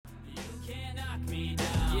me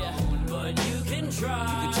down. Yeah, but you can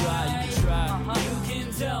try. You can try. You can try. You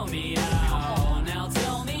can tell me how. Now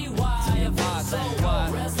tell me why. I feel so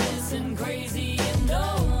restless and crazy, and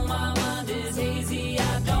though my mind is hazy,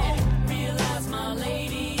 I don't realize my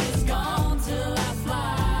lady is gone till I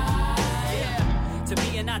fly. Yeah. To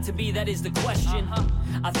be or not to be, that is the question.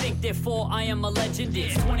 I think, therefore, I am a legend.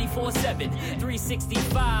 It's 24/7,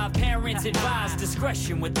 365. Parents advise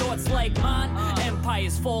discretion with thoughts like mine.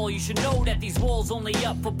 Empires fall. You should know that these walls only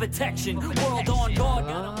up for protection. World on guard, got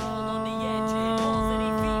 'em all on the edge. Walls at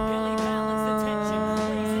 8 feet, barely balance the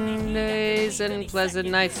tension. Days and pleasant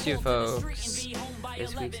nights to you folks.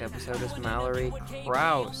 This week's episode is Mallory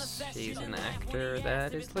Krause. She's an actor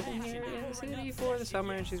that is living here in the city for the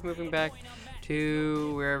summer, and she's moving back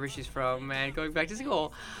to wherever she's from and going back to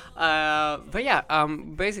school. But yeah,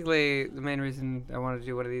 basically the main reason I wanted to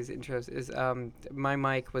do one of these intros is my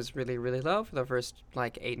mic was really, really low for the first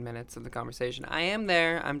like 8 minutes of the conversation. I am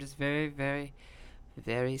there. I'm just very, very,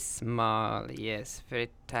 very small. Yes, very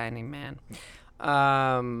tiny man.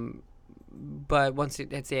 But once it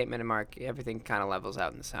hits the 8-minute mark, everything kind of levels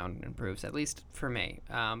out and the sound improves, at least for me.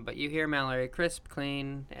 But you hear Mallory crisp,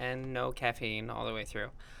 clean, and no caffeine all the way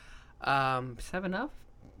through. 7-Up?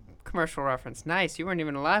 Commercial reference. Nice. You weren't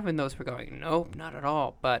even alive when those were going. Nope, not at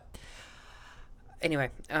all. But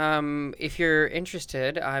anyway, if you're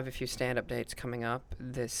interested, I have a few stand-up dates coming up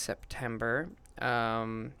this September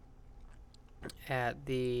at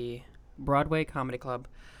the Broadway Comedy Club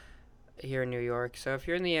here in New York. So if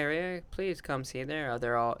you're in the area, please come see there.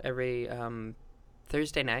 They're all every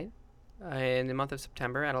Thursday night in the month of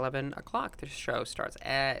September at 11 o'clock. The show starts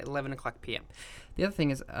at 11 o'clock p.m. The other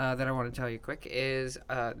thing is that I want to tell you quick is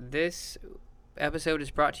this episode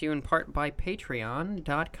is brought to you in part by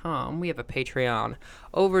Patreon.com. We have a Patreon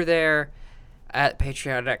over there at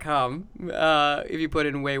Patreon.com. If you put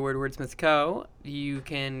in Wayward Wordsmith Co., you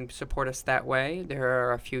can support us that way. There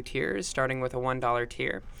are a few tiers, starting with a $1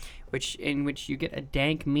 tier, in which you get a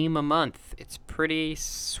dank meme a month. It's pretty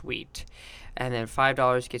sweet. And then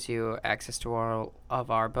 $5 gets you access to all of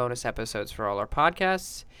our bonus episodes for all our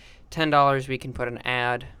podcasts. $10, we can put an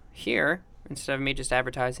ad here. Instead of me just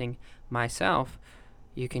advertising myself,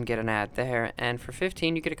 you can get an ad there. And for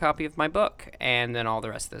 $15, you get a copy of my book. And then all the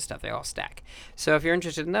rest of the stuff, they all stack. So if you're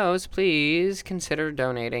interested in those, please consider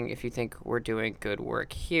donating if you think we're doing good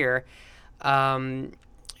work here. On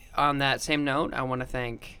that same note, I want to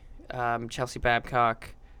thank Chelsea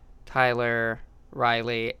Babcock, Tyler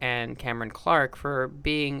Riley, and Cameron Clark for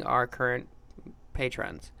being our current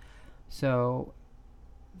patrons. So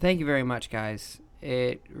thank you very much, guys.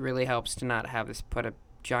 It really helps to not have this put a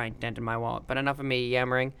giant dent in my wallet. But enough of me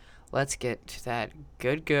yammering. Let's get to that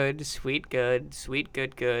good, sweet good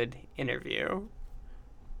interview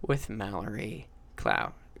with Mallory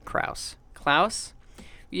Krause. Klaus?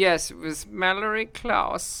 Yes, it was Mallory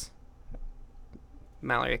Krause.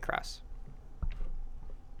 Mallory Krause.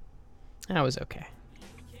 That was okay.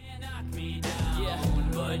 Knock me down, yeah,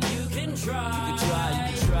 but you can try. You can try. You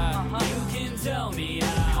can try. You can tell me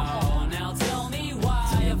how. Now tell me why.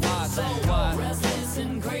 I feel so restless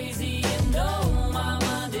and crazy, and though my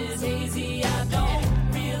mind is hazy, I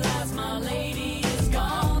don't realize my lady is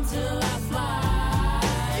gone till I fly.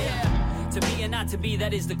 Yeah. To be or not to be,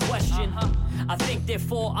 that is the question. I think,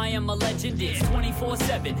 therefore, I am a legend. It's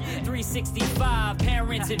 24/7, 365.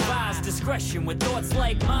 Parents advise discretion with thoughts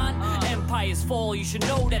like mine. Empires fall. You should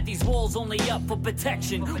know that these walls only up for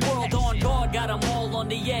protection. World on guard, got 'em all on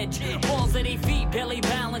the edge. Walls at 8 feet, barely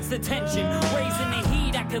balance the tension. Raising the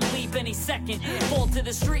heat, I could leap any second. Fall to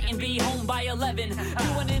the street and be home by 11.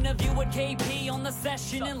 Do an interview with KP on the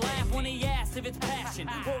session and laugh when he asks if it's passion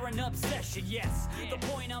or an obsession. Yes, the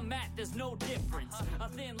point I'm at, there's no difference. A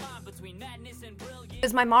thin line between madness. It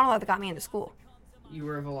was my monologue that got me into school. You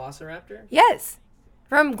were a velociraptor? Yes.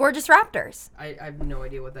 From Gorgeous Raptors. I have no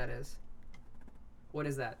idea what that is. What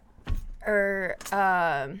is that?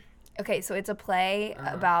 Okay, so it's a play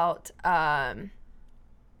about,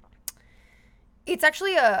 it's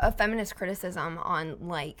actually a feminist criticism on,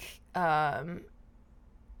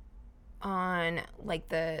 the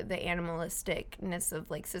animalisticness of,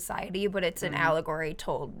 society, but it's an allegory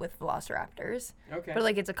told with velociraptors. Okay.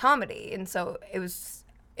 But, it's a comedy, and so it's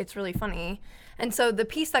really funny. And so the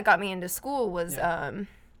piece that got me into school was, first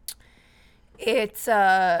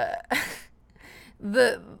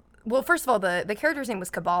of all, the character's name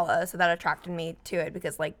was Kabbalah, so that attracted me to it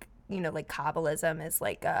because, Kabbalism is,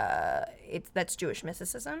 that's Jewish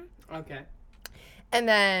mysticism. Okay. And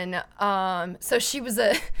then, so she was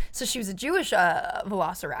a Jewish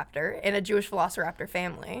velociraptor in a Jewish velociraptor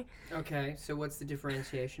family. Okay, so what's the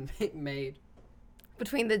differentiation made?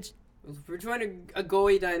 Between the Between a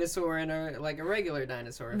goy dinosaur and a regular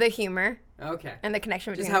dinosaur. The humor Okay. and the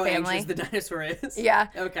connection between Just how the family. anxious the dinosaur is. Yeah.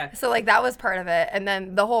 Okay. So like that was part of it, and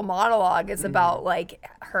then the whole monologue is about like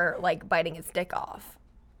her like biting his dick off.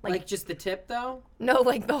 Like just the tip though? No,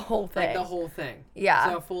 like the whole thing. Like the whole thing. Yeah.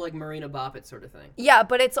 So a full like Marina Boppet sort of thing. Yeah,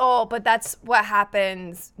 but that's what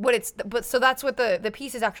happens. So that's what the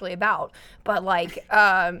piece is actually about. But like,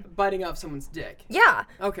 Biting off someone's dick. yeah.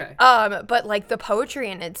 Okay. But like the poetry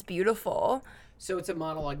in it's beautiful. So it's a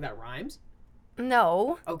monologue that rhymes?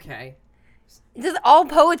 No, Okay. all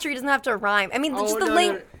poetry doesn't have to rhyme. I mean, Oh, just no, the no, no.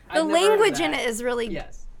 I've the never heard of language in that. it is really,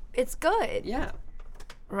 Yes. it's good. Yeah.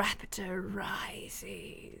 Raptor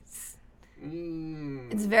rises.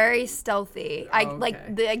 Mm. It's very stealthy.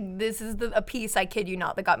 Okay. This is a piece, I kid you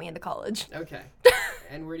not, that got me into college. Okay.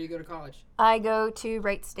 And where do you go to college? I go to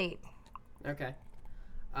Wright State. Okay.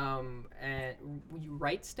 And you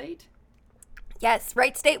Wright State? Yes,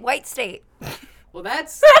 Wright State, White State. Well,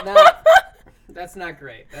 that's not. That's not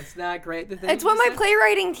great. That's not great. The thing It's you what my said?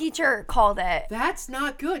 playwriting teacher called it. That's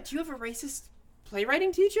not good. Do you have a racist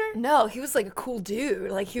playwriting teacher? No, he was like a cool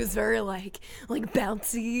dude. Like he was very like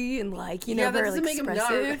bouncy and like Yeah, that very doesn't like make him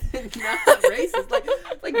expressive. not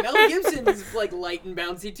racist. Like Mel Gibson is like light and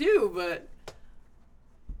bouncy too, but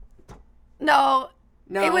No,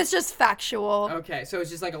 no. it was just factual. Okay, so it's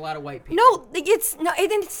just like a lot of white people. No, like, it's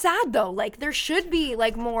sad though. Like there should be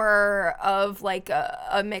like more of like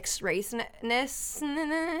a mixed raceness.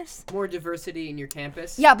 More diversity in your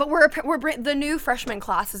campus. Yeah, but we're the new freshman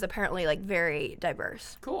class is apparently like very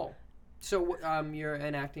diverse. Cool. So you're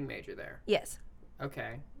an acting major there. Yes,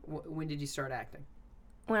 Okay. When did you start acting?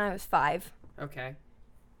 when I was 5. Okay.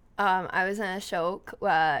 I was in a show. It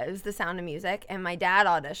was The Sound of Music, and my dad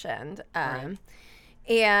auditioned. Right.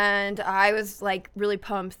 And I was like really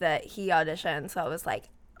pumped that he auditioned. So I was like,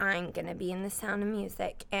 I'm gonna be in The Sound of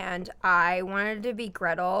Music, and I wanted to be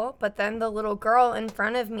Gretel. But then the little girl in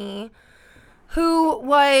front of me, who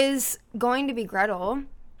was going to be Gretel,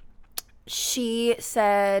 she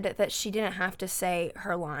said that she didn't have to say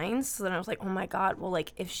her lines. So then I was like, oh my God, well,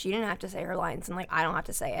 like, if she didn't have to say her lines, then, like, I don't have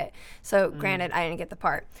to say it. So, granted, I didn't get the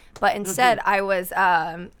part. But instead, I was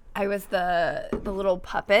the little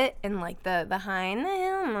puppet in, like, the hind, the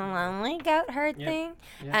lonely goat herd thing.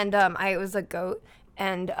 Yep. And I was a goat.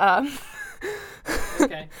 And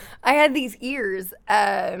Okay. I had these ears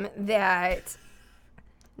that...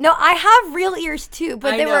 No, I have real ears too,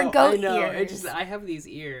 but they were goat ears. I have these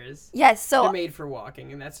ears. Yes, so They're made for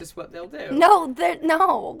walking, and that's just what they'll do.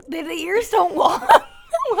 the ears don't walk.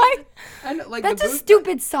 Like, I know, like that's the a boot-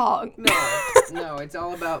 stupid song. No, it's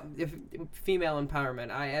all about female empowerment.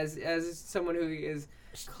 As someone who is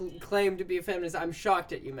claimed to be a feminist, I'm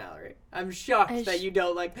shocked at you, Mallory. I'm shocked that you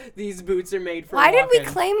don't like these boots are made for Why walking. did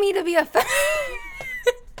we claim me to be a feminist?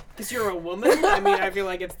 Because you're a woman? I mean, I feel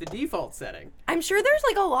like it's the default setting. I'm sure there's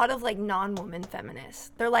like a lot of like non-woman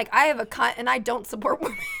feminists. They're like, I have a cunt and I don't support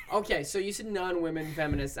women. Okay, so you said non-women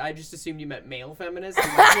feminists. I just assumed you meant male feminists.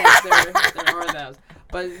 I'm like, yes, there are those.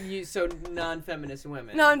 But so non-feminist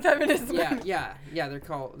women. Non-feminist women. Yeah. They're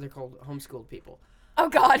called homeschooled people. Oh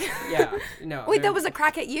God. Yeah, no. Wait, that was a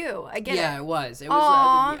crack at you. I get Yeah, it. it was.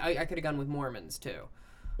 Aw. I could have gone with Mormons too.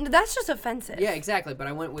 No, that's just offensive. Yeah, exactly. But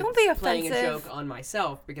I went with Don't be playing a offensive. joke on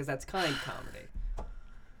myself because that's kind comedy.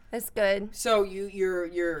 That's good. So you're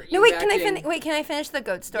No, wait, can I finish the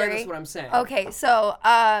goat story? Yeah, that's what I'm saying. Okay, so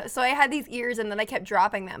I had these ears and then I kept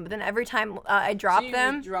dropping them, but then every time I So dropped you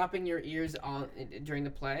them, were dropping your ears on during the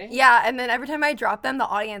play. yeah, and then every time I dropped them, the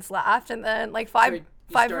audience laughed, and then like So five you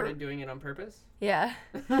five. started doing it on purpose. Yeah.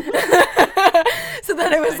 So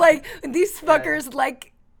then it was like these fuckers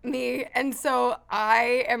like me, and so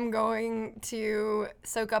I am going to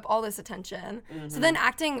soak up all this attention. So then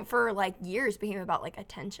acting for like years became about like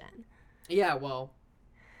attention. Yeah. Well.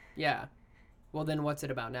 Yeah. Well, then what's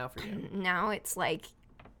it about now for you? Now it's like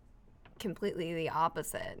completely the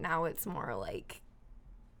opposite. Now it's more like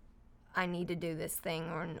I need to do this thing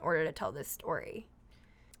in order to tell this story.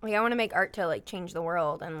 Like I want to make art to like change the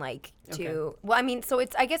world and like to well, I mean, so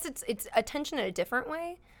I guess it's attention in a different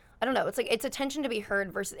way. I don't know. It's like it's attention to be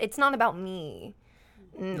heard versus it's not about me.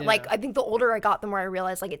 Like I think the older I got, the more I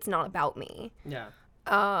realized like it's not about me. Yeah.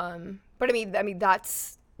 But I mean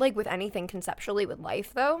that's like with anything conceptually with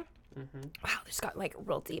life though. Wow, this got like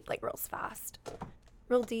real deep, like real fast.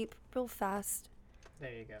 Real deep, real fast.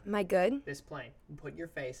 There you go. Am I good? This plane. Put your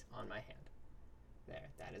face on my hand. There.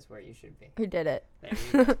 That is where you should be. Who did it? There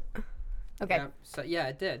you go. Okay. Yeah, so yeah,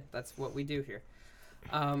 it did. That's what we do here.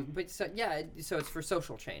 But so yeah, so it's for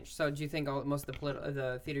social change. So do you think most of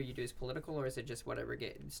the theater you do is political, or is it just whatever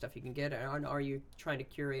stuff you can get? And are you trying to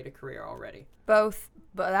curate a career already? Both,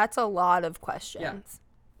 but that's a lot of questions. Yeah.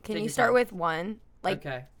 Can Take you your start time. with one? Like,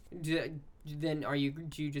 Okay. Then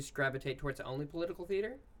do you just gravitate towards only political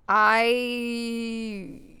theater?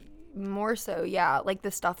 I more so, yeah. Like the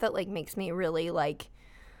stuff that like makes me really like,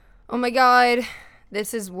 oh my god,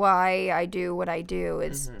 this is why I do what I do.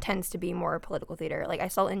 Is tends to be more political theater. Like I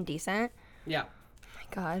saw Indecent. Yeah. Oh my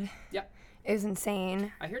god. Yeah. It was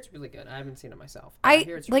insane. I hear it's really good. I haven't seen it myself. But I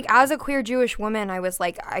hear it's like really as a queer Jewish woman, I was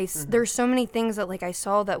like, there's so many things that like I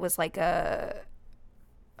saw that was like a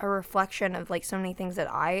reflection of like so many things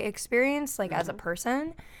that I experienced like as a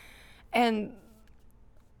person, and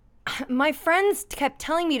my friends kept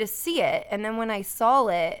telling me to see it, and then when I saw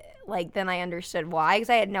it, like then I understood why, because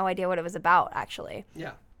I had no idea what it was about actually,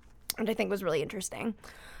 Yeah. which I think was really interesting.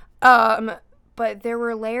 But there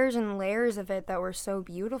were layers and layers of it that were so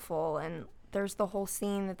beautiful, and there's the whole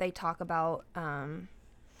scene that they talk about,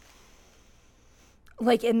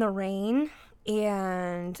 like in the rain,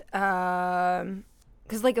 and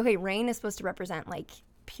because like okay, rain is supposed to represent like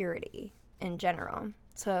purity in general.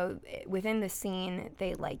 So within the scene,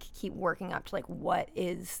 they like keep working up to like what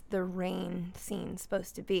is the rain scene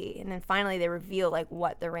supposed to be, and then finally they reveal like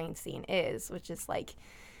what the rain scene is, which is like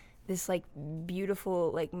this like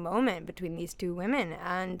beautiful like moment between these two women.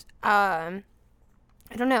 And I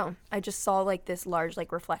don't know, I just saw like this large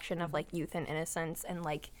like reflection of like youth and innocence, and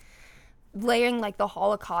like layering like the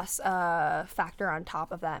Holocaust factor on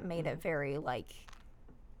top of that made it very like,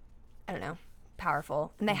 I don't know,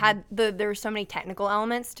 powerful. And they had there were so many technical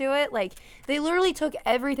elements to it. Like they literally took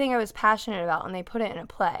everything I was passionate about and they put it in a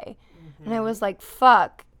play. And I was like,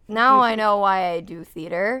 fuck, now I know why I do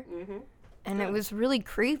theater. And it was really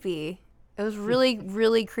creepy. It was really,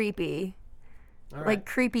 really creepy. All right. Like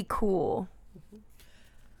creepy cool.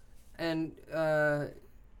 And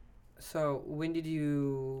so when did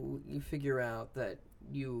you figure out that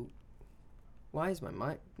you? Why is my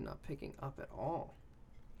mic not picking up at all?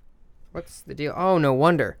 What's the deal? Oh, no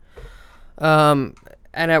wonder. And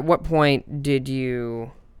at what point did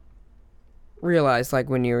you realize, like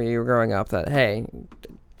when you were growing up, that hey,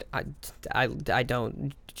 I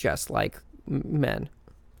don't just like men?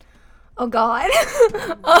 Oh God.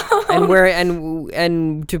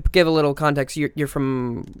 and to give a little context, you're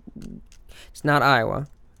from. It's not Iowa.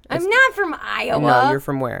 I'm not from Iowa. No, you're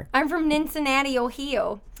from where? I'm from Cincinnati,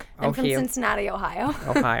 Ohio. I'm from Ohio. Cincinnati, Ohio.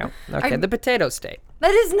 Ohio. Okay, the potato state.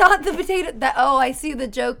 That is not the potato. I see the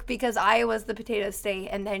joke because Iowa's the potato state,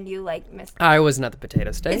 and then you like missed. Iowa's not the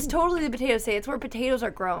potato state. It's totally the potato state. It's where potatoes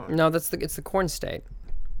are grown. No, it's the corn state.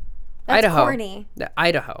 That's Idaho. corny.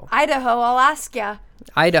 Idaho. Idaho, Alaska.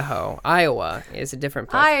 Idaho. Iowa is a different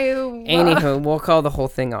place. Iowa. Anywho, we'll call the whole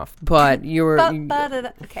thing off. But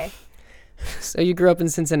Okay. So you grew up in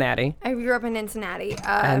Cincinnati. I grew up in Cincinnati.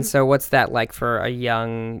 And so what's that like for a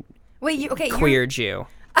young queer Jew?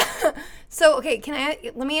 So, okay,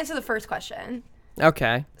 let me answer the first question.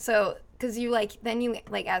 Okay. So, because you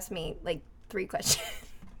asked me like 3 questions.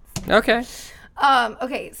 Okay.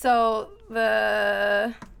 Okay, so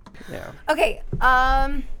Yeah. okay,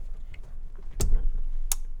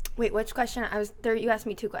 wait, which question? There. You asked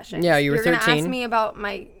me 2 questions. Yeah, you were You're gonna 13. ask me about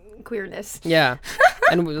my queerness. Yeah.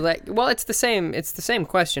 And it's the same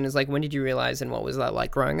question as like, when did you realize and what was that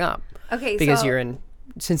like growing up? Okay, Because so you're in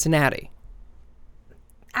Cincinnati.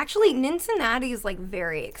 actually, Cincinnati is like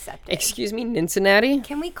very accepting. Excuse me, Cincinnati?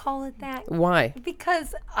 Can we call it that? Why?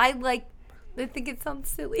 Because I think it sounds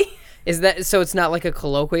silly. Is that so? It's not like a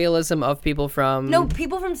colloquialism of people from. No,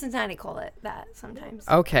 people from Cincinnati call it that sometimes.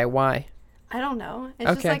 Okay, why? I don't know. It's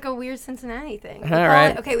just Okay. like a weird Cincinnati thing. All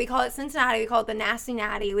right. We call it Cincinnati. We call it the Nasty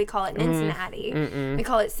Natty. We call it Cincinnati. We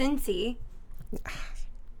call it Cincy.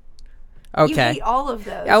 Okay. You hate all of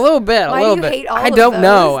those. A little bit. Why a little do you bit. hate all I of don't those?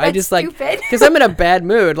 know. I That's just like stupid. because I'm in a bad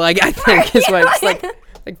mood. Like I think is what it's like.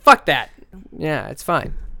 Like fuck that. Yeah, it's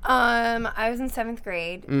fine. I was in 7th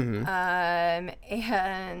grade. Mm-hmm.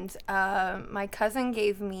 And my cousin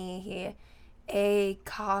gave me a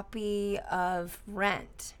copy of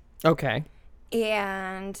Rent. Okay.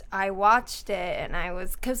 And I watched it, and I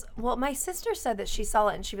was, my sister said that she saw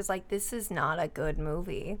it, and she was like, this is not a good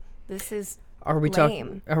movie. This is Are we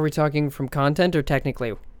lame. Are we talking from content or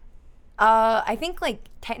technically? I think, like,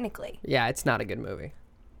 technically. Yeah, it's not a good movie.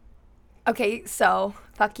 Okay, so,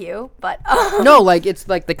 fuck you, but... No, like, it's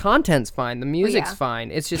like the content's fine. The music's yeah.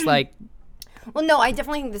 fine. It's just like, Well, no, I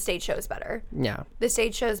definitely think the stage show is better. yeah. The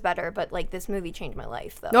stage show is better, but, like, this movie changed my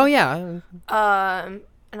life, though. Oh, yeah.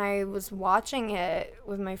 And I was watching it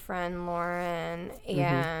with my friend Lauren,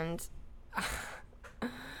 and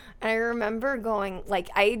And I remember going, like,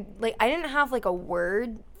 I didn't have, like, a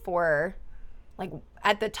word for, like,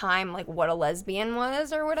 at the time, like, what a lesbian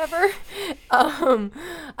was or whatever.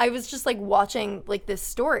 I was just, like, watching, like, this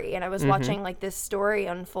story, and I was watching, like, this story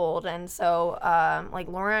unfold, and so, like,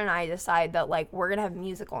 Laura and I decide that, like, we're gonna have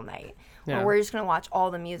musical night, Yeah. or we're just gonna watch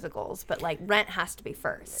all the musicals, but, like, Rent has to be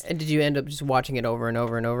first. And did you end up just watching it over and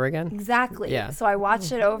over and over again? Exactly. Yeah. So I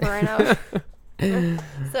watched it over and over.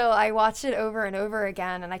 So I watched it over and over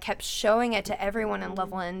again, and I kept showing it to everyone in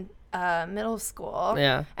Loveland Middle School.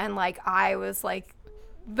 Yeah. And, like, I was, like,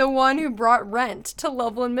 the one who brought Rent to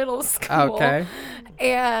Loveland Middle School. Okay.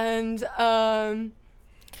 And,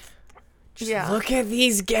 yeah. Look at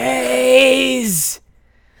these gays.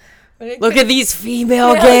 But it Look could- at these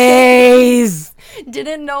female gays.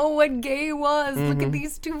 Didn't know what gay was. Look Mm-hmm. at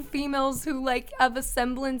these two females who, like, have a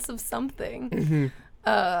semblance of something.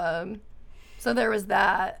 Mm-hmm. So there was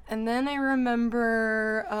that. And then I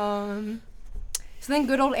remember, so then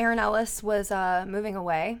good old Erin Ellis was moving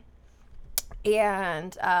away.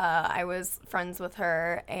 And I was friends with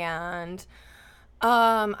her. And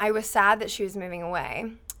I was sad that she was moving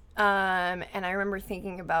away. And I remember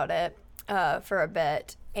thinking about it for a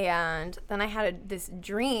bit. And then I had this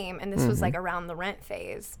dream, and this was like around the Rent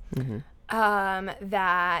phase,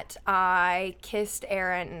 that I kissed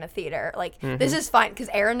Erin in a theater. Like, this is fine because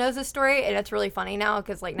Erin knows the story, and it's really funny now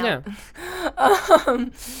because, like, now.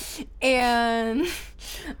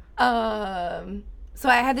 So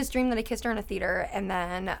I had this dream that I kissed her in a theater, and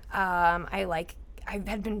then I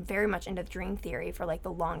had been very much into dream theory for, like,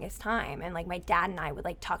 the longest time, and, like, my dad and I would,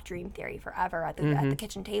 like, talk dream theory forever at the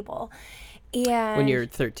kitchen table. And When you're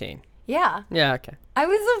 13. yeah, Yeah, okay. I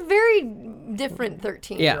was a very different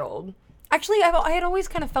 13-year-old. Actually, I had always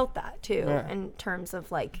kind of felt that too, in terms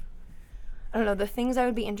of, like, I don't know, the things I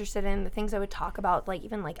would be interested in, the things I would talk about, like,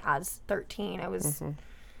 even, like, as 13, I was.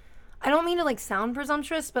 I don't mean to, like, sound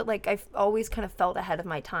presumptuous, but, like, I've always kind of felt ahead of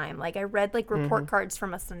my time. Like, I read, like, report cards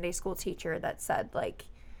from a Sunday school teacher that said, like,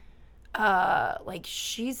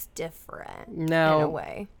 she's different in a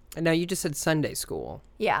way. Now, you just said Sunday school.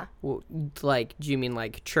 Yeah. Well, like, do you mean,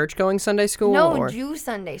 like, church-going Sunday school? No, or? Jew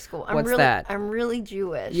Sunday school. What's that? I'm really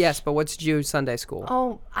Jewish. Yes, but what's Jew Sunday school?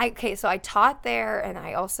 Oh, okay. So I taught there, and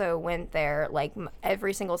I also went there, like,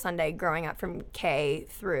 every single Sunday growing up from K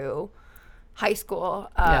through high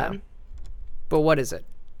school. Yeah. But what is it?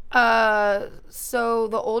 So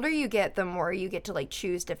the older you get, the more you get to, like,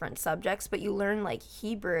 choose different subjects, but you learn, like,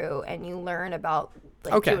 Hebrew, and you learn about,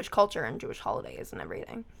 like, Okay. Jewish culture and Jewish holidays and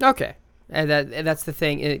everything. Okay. And that's the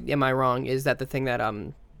thing. Am I wrong? Is that the thing that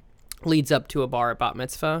leads up to a bar bat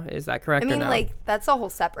mitzvah? Is that correct I mean, or no? like, that's a whole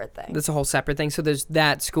separate thing. That's a whole separate thing. So there's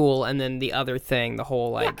that school and then the other thing, the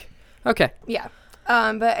whole, like... Okay. Yeah.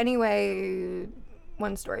 But anyway,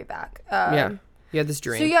 one story back. Yeah. You had this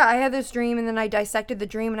dream. So yeah, I had this dream, and then I dissected the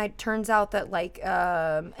dream, and it turns out that, like,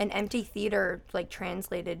 an empty theater, like,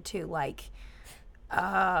 translated to, like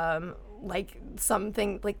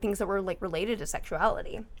something, like, things that were, like, related to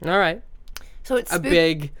sexuality. All right. So it's A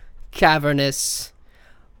big cavernous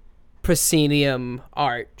proscenium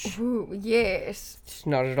arch. Ooh, yes, It's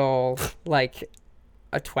not at all like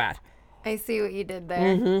a twat. I see what you did there.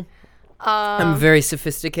 Mm-hmm. I'm very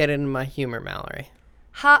sophisticated in my humor, Mallory.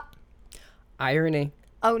 Ha. Irony.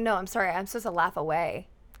 Oh no, I'm sorry. I'm supposed to laugh away.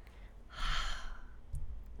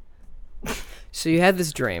 So you had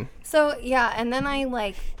this dream. So yeah, and then I,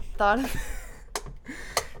 like, thought of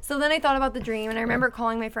so then I thought about the dream, and I remember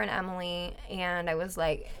calling my friend Emily, and I was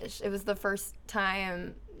like, it was the first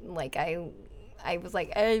time, like, I was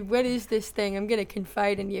like, hey, what is this thing? I'm gonna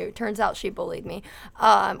confide in you. Turns out she bullied me.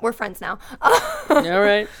 We're friends now. All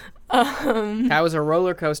right. That was a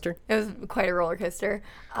roller coaster, It was quite a roller coaster.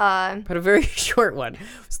 but a very short one. It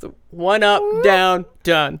was the one up, down,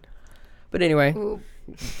 done. But anyway, Ooh.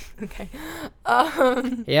 Okay.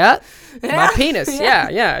 yeah, my penis.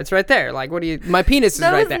 Yeah, it's right there. Like, what do you? My penis is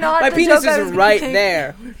That right was there. not My the penis joke I is was right gonna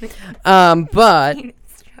there. But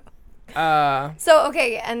So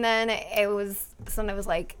okay, and then it was. So I was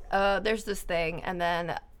like, there's this thing, and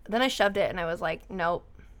then I shoved it, and I was like, nope,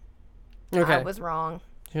 okay. I was wrong.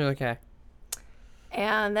 You're okay.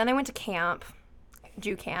 And then I went to camp,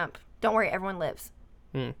 Jew camp. Don't worry, everyone lives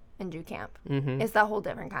Mm. in Jew camp. Mm-hmm. It's that whole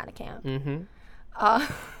different kind of camp. Mm-hmm.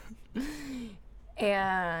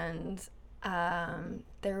 And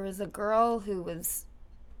there was a girl who was.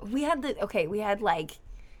 We had like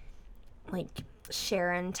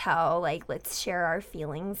share and tell, like, let's share our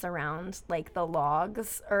feelings around, like, the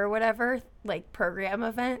logs or whatever, like, program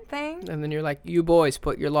event thing. And then you're like, you boys,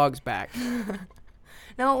 put your logs back.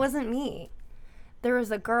 No, it wasn't me. There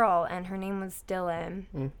was a girl, and her name was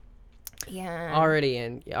Dylan. Yeah. Already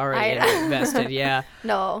invested. Yeah.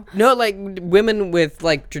 No. No, like women with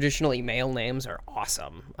like traditionally male names are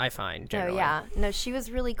awesome. I find No, generally. yeah. No, she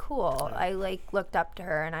was really cool. I like looked up to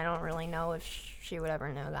her, and I don't really know if she would ever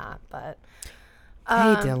know that, but. Hey,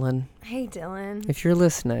 Dylan. Hey, Dylan. If you're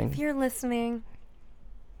listening, If you're listening,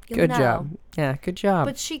 you'll good know. job. Yeah, good job.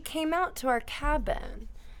 But she came out to our cabin,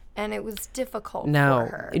 and it was difficult for Now,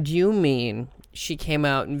 her. do you mean she came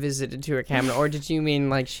out and visited to her cabin, or did you mean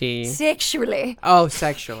like she? Sexually. Oh,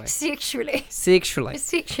 sexually. Sexually. Sexually.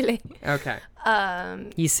 Sexually. Okay.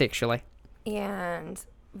 He's sexually. And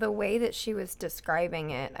the way that she was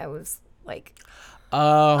describing it, I was like,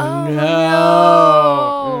 Oh, no.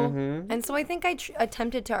 no. Mm-hmm. And so I think I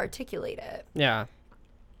attempted to articulate it, Yeah.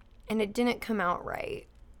 and it didn't come out right.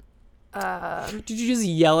 Did you just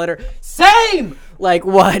yell at her? Same. Like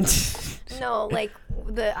what? No, like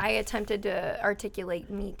I attempted to articulate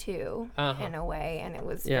me too in a way, and it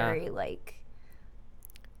was very like,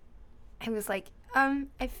 I was like,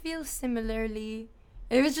 I feel similarly.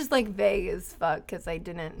 It was just like vague as fuck because I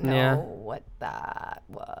didn't know what that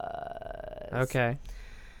was. Okay.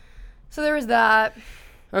 So there was that.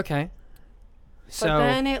 Okay. So. But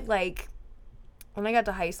then it like, when I got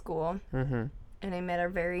to high school, Mm-hmm. and I met a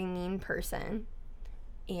very mean person,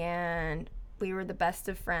 and we were the best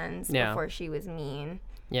of friends before she was mean.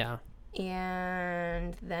 Yeah.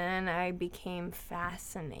 And then I became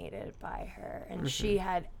fascinated by her, and she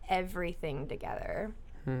had everything together.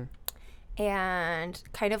 And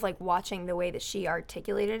kind of like watching the way that she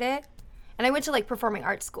articulated it. And I went to like performing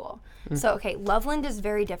arts school. So, okay, Loveland is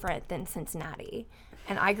very different than Cincinnati.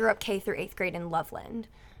 And I grew up K through 8th grade in Loveland.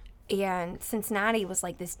 And Cincinnati was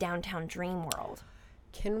like this downtown dream world.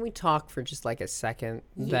 Can we talk for just like a second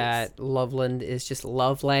that Loveland is just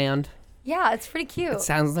Loveland? Yeah, it's pretty cute. It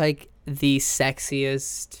sounds like the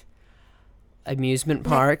sexiest amusement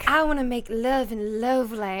park. I want to make love in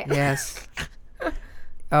Loveland. Yes.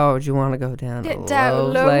 Oh, do you want to go down to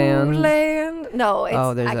Down Loveland? Loveland. No, it's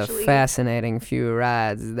Oh, there's actually a fascinating few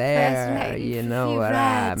rides there. fascinating You know few what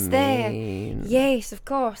rides I there. mean. Yes, of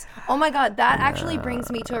course. Oh my God, that actually brings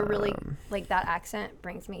me to a really, like that accent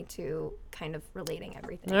brings me to kind of relating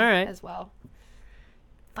everything All right. as well.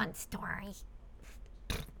 Fun story.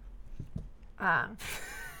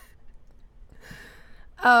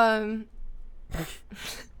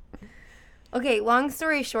 Okay, long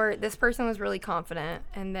story short, this person was really confident,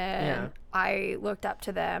 and then I looked up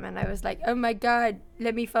to them, and I was like, "Oh my God,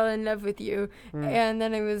 let me fall in love with you." And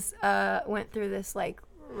then I was went through this like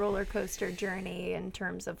roller coaster journey in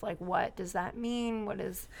terms of like, what does that mean? What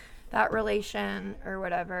is that relation or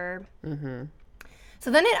whatever? So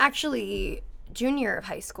then it actually, junior of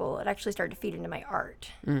high school, it actually started to feed into my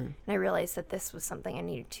art, and I realized that this was something I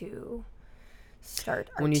needed to start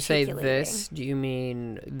articulating. When you say this, do you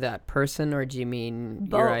mean that person or do you mean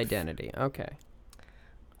Both. your identity? Okay.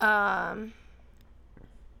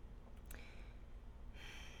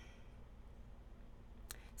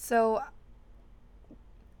 So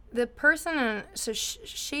the person, so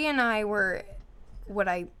she and I were what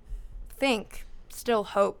I think, still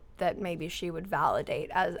hope that maybe she would validate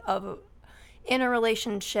as of in a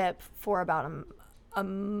relationship for about a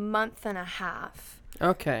month and a half.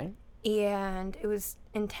 Okay. And it was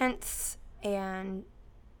intense and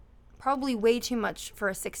probably way too much for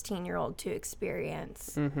a 16-year-old to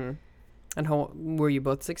experience. Mm-hmm. And how were you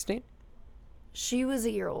both 16? She was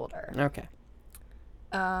a year older. Okay.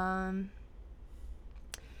 And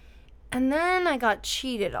then I got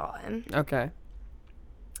cheated on. Okay.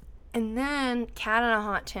 And then Cat on a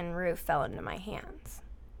Hot Tin Roof fell into my hands.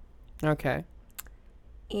 Okay.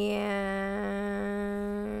 And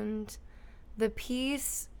the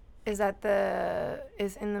piece is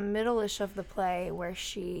in the middle-ish of the play where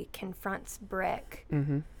she confronts Brick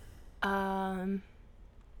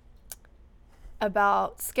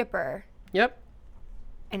about Skipper Yep.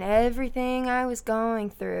 and everything I was going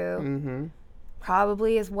through. Mm-hmm.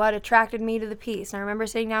 Probably is what attracted me to the piece. And I remember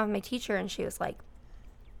sitting down with my teacher, and she was like,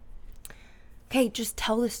 "Okay, just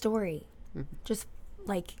tell the story. Just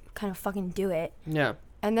like kind of fucking do it." Yeah.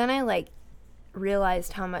 And then I like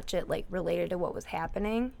realized how much it like related to what was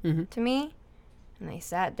happening to me, and I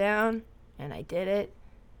sat down and I did it,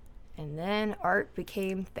 and then art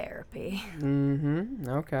became therapy, Mm-hmm.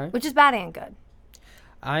 Okay. which is bad and good.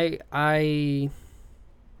 I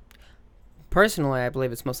personally, I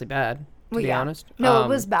believe it's mostly bad. To be honest. No, it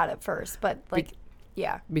was bad at first, but like,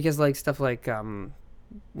 yeah. Because like stuff like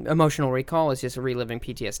emotional recall is just reliving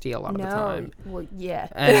PTSD a lot of the time. Well, yeah.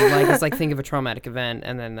 And like it's like think of a traumatic event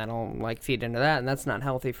and then that'll like feed into that, and that's not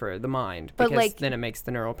healthy for the mind But, because like- then it makes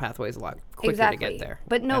the neural pathways a lot quicker Exactly. to get there.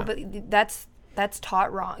 But no, Yeah. but that's That's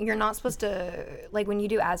taught wrong. You're not supposed to, like, when you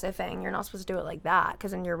do as-ifing, you're not supposed to do it like that,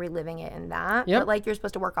 because then you're reliving it in that. Yep. But, like, you're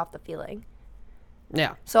supposed to work off the feeling.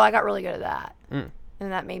 Yeah. So I got really good at that. And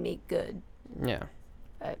that made me good. Yeah.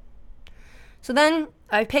 So then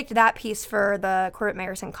I picked that piece for the Corbett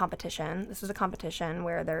Mayerson competition. This was a competition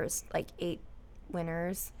where there's, like, 8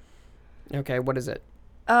 winners. Okay, what is it?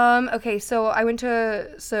 Okay, so I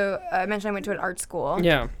mentioned I went to an art school.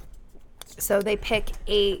 Yeah. So they pick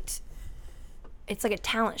 8. It's like a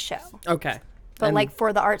talent show. Okay. But like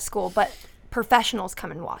for the art school, but professionals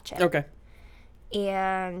come and watch it. Okay.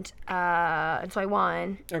 And so I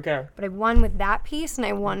won. Okay. But I won with that piece, and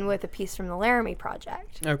I won with a piece from the Laramie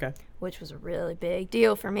Project, Okay. which was a really big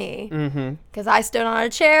deal for me. Mm-hmm. Because I stood on a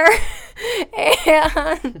chair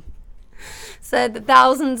and said that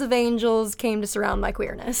thousands of angels came to surround my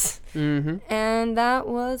queerness. Mm-hmm. And that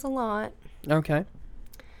was a lot. Okay.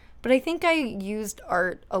 But I think I used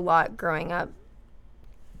art a lot growing up,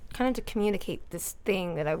 kind of to communicate this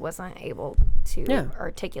thing that I wasn't able to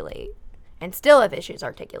articulate, and still have issues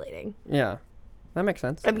articulating. Yeah. That makes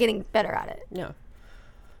sense. But I'm getting better at it. Yeah.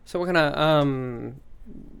 So what kind of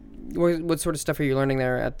what sort of stuff are you learning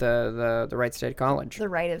there at the Wright State College? The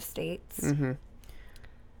Right of States. Mm-hmm.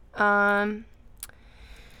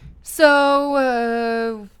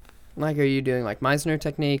 So Like, are you doing like Meisner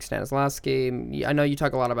technique, Stanislavski? I know you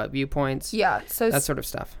talk a lot about viewpoints. yeah, so That sort of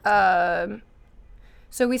stuff.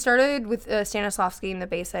 so we started with Stanislavski and the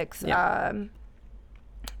basics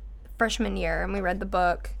freshman year, and we read the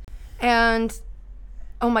book, and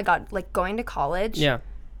oh my god, like going to college. Yeah.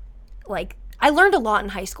 Like I learned a lot in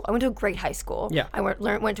high school. I went to a great high school. Yeah. I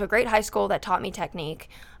went to a great high school that taught me technique.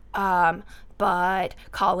 But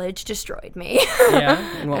college destroyed me.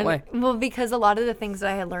 Yeah? In what way? Well, because a lot of the things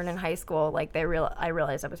that I had learned in high school, like I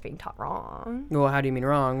realized I was being taught wrong. Well, how do you mean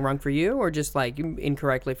wrong? Wrong for you, or just like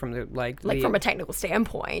incorrectly from the Like from a technical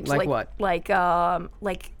standpoint. Like what? Like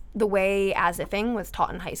the way as-ifing was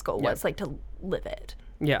taught in high school was like to live it.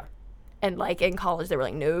 Yeah. And like in college, they were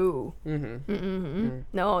like, no,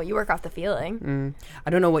 no, you work off the feeling.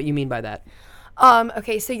 I don't know what you mean by that.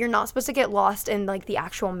 Okay, so you're not supposed to get lost in like the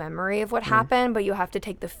actual memory of what happened, but you have to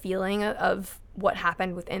take the feeling of what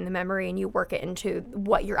happened within the memory, and you work it into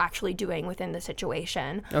what you're actually doing within the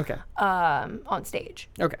situation. Okay. On stage.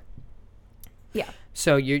 Okay. Yeah.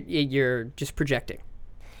 So you're just projecting.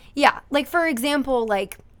 Yeah. Like for example,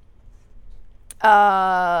 like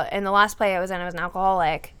in the last play I was in, I was an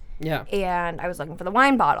alcoholic. Yeah. And I was looking for the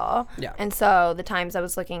wine bottle. Yeah. And so the times I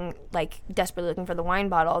was looking, like, desperately looking for the wine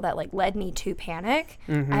bottle that, like, led me to panic,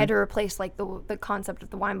 I had to replace, like, the concept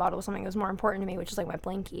of the wine bottle with something that was more important to me, which is, like, my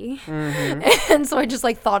blankie. And so I just,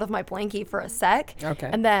 like, thought of my blankie for a sec.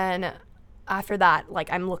 Okay. And then after that,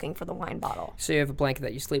 like, I'm looking for the wine bottle. So you have a blanket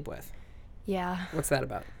that you sleep with. Yeah. What's that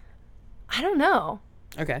about? I don't know.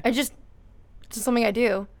 Okay. It's just something I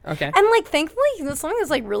do. Okay. And, like, thankfully, something that's,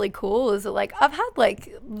 like, really cool is that, like, I've had, like,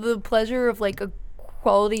 the pleasure of, like, a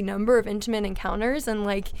quality number of intimate encounters and,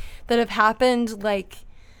 like, that have happened, like,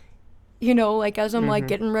 you know, like, as I'm, like,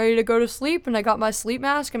 getting ready to go to sleep, and I got my sleep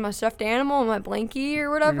mask and my stuffed animal and my blankie or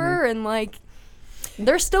whatever, and, like,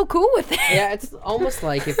 they're still cool with it. Yeah, it's almost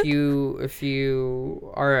like if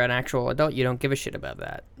you are an actual adult, you don't give a shit about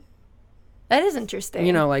that. That is interesting.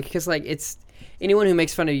 You know, like, because, like, it's anyone who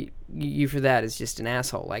makes fun of you for that is just an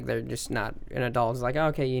asshole. Like, they're just not an adult. It's like, oh,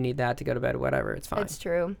 okay, you need that to go to bed, whatever. It's fine. That's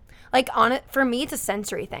true. Like, on it, for me, it's a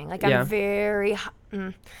sensory thing. Like, Yeah. I'm very,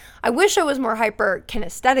 I wish I was more hyper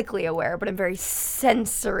kinesthetically aware, but I'm very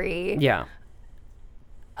sensory Yeah.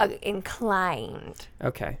 inclined.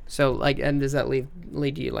 Okay. So, like, and does that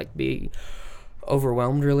lead you, like, be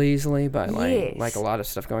overwhelmed really easily by, Yes. like a lot of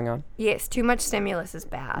stuff going on? Yes, too much stimulus is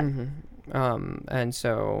bad. And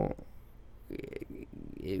so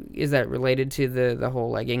is that related to the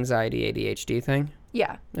whole, like, anxiety, ADHD thing?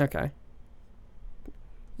 Yeah. Okay.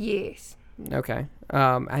 Yes. Okay.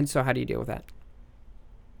 And so how do you deal with that?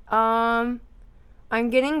 I'm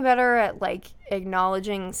getting better at, like,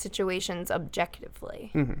 acknowledging situations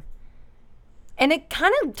objectively. And it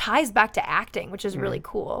kind of ties back to acting, which is really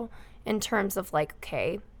cool in terms of, like,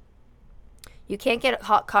 okay, you can't get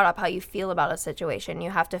caught up how you feel about a situation.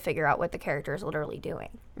 You have to figure out what the character is literally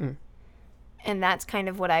doing. And that's kind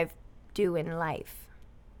of what I do in life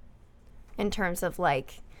in terms of,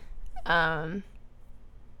 like, okay,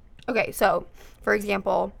 so, for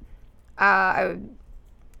example, I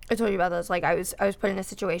told you about this. Like, I was put in a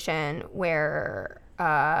situation where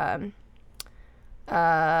I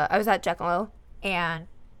was at Jekyll, and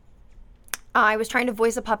I was trying to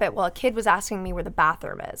voice a puppet while a kid was asking me where the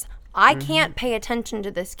bathroom is. I can't pay attention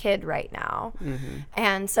to this kid right now.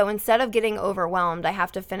 And so instead of getting overwhelmed, I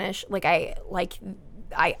have to finish, I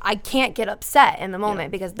can't get upset in the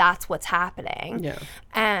moment because that's what's happening. Yeah.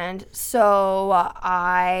 And so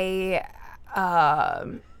I,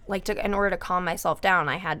 in order to calm myself down,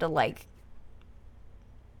 I had to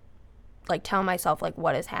tell myself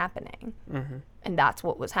what is happening. And that's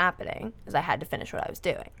what was happening, is I had to finish what I was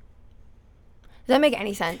doing. Does that make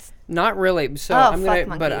any sense? Not really. So Oh, I'm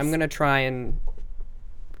fuck gonna try and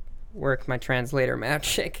work my translator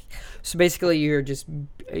magic. So basically,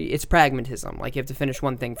 it's pragmatism. You have to finish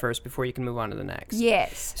one thing first before you can move on to the next.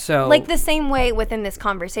 Yes. So the same way within this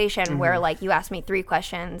conversation where you ask me 3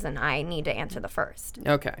 questions and I need to answer the first.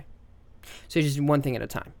 Okay. So you just do one thing at a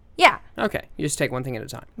time. Yeah. Okay. You just take one thing at a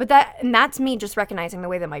time. But that's me just recognizing the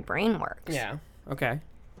way that my brain works. Yeah. Okay.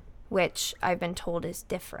 Which I've been told is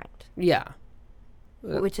different. Yeah.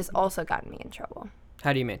 Which has also gotten me in trouble.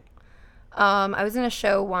 How do you mean? I was in a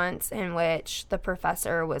show once in which the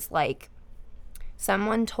professor was like,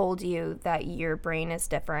 someone told you that your brain is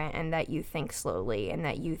different and that you think slowly and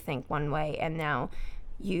that you think one way and now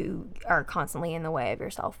you are constantly in the way of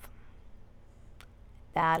yourself.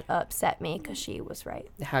 That upset me because she was right.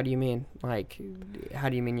 How do you mean? How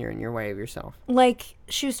do you mean you're in your way of yourself?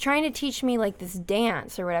 She was trying to teach me this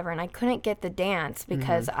dance or whatever, and I couldn't get the dance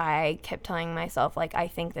because I kept telling myself I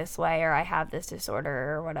think this way or I have this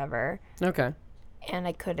disorder or whatever. Okay. And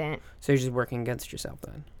I couldn't. So you're just working against yourself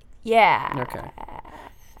then? Yeah.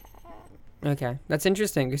 Okay. Okay. That's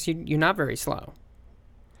interesting because you're not very slow.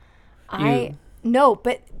 No,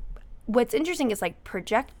 but what's interesting is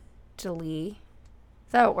projectily.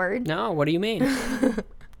 Is that a word? No, what do you mean?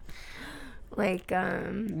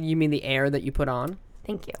 You mean the air that you put on?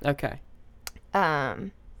 Thank you. Okay.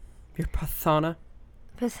 Your persona?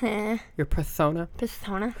 Your persona?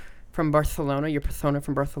 Persona? From Barcelona? Your persona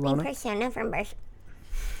from Barcelona? Persona from Barcelona.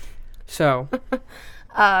 So?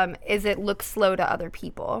 Is it looks slow to other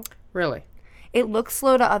people. Really? It looks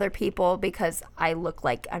slow to other people because I look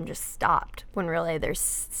like I'm just stopped when really there's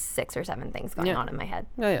 6 or 7 things going on in my head.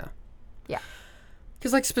 Yeah. Yeah.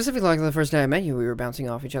 Because specifically the first day I met you, we were bouncing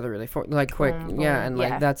off each other really quick. Yeah, and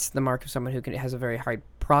that's the mark of someone who has a very high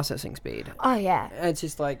processing speed. Oh yeah. It's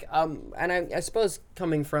just and I suppose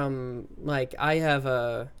coming from I have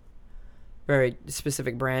a very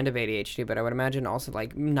specific brand of ADHD, but I would imagine also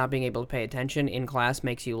not being able to pay attention in class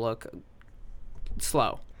makes you look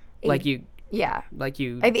slow. Yeah.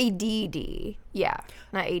 You I have ADD. Yeah.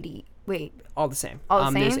 Not AD. Wait. all the same. All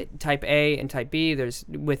the same? There's type A and type B. There's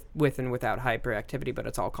with and without hyperactivity, but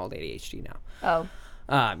it's all called ADHD now. Oh.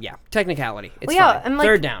 Yeah. Technicality. It's well, fine. and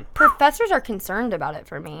Third down. Professors are concerned about it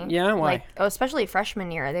for me. Yeah, why? Especially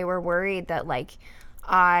freshman year, they were worried that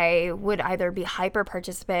I would either be hyper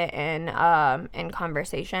participant in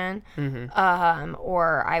conversation,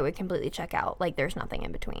 or I would completely check out. There's nothing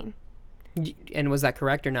in between. And was that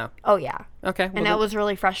correct or no? Oh yeah. Okay. Well, And that was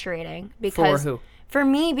really frustrating because for who? For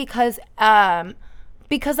me, because I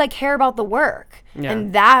care about the work, Yeah.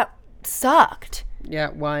 and that sucked.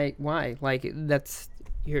 Yeah. Why?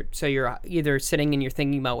 You're either sitting and you're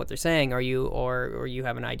thinking about what they're saying, or you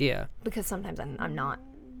have an idea. Because sometimes I'm not,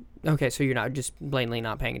 Okay, so you're not just blatantly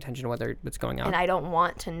not paying attention to what's going on. and I don't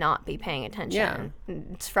want to not be paying attention. Yeah.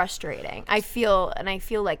 It's frustrating. I feel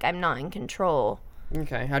like I'm not in control.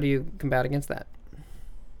 Okay, how do you combat against that?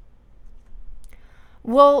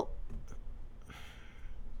 Well,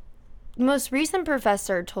 the most recent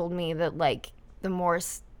professor told me that the more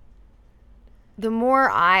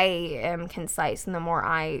I am concise and the more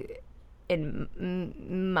I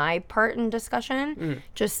in my part in discussion,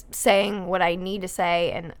 just saying what I need to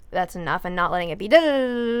say and that's enough, and not letting it be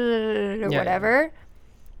or whatever,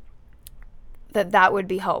 that would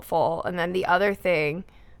be helpful. And then the other thing,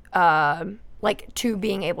 to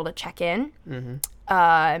being able to check in.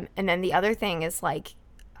 And then the other thing is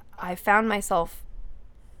I found myself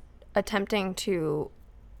attempting to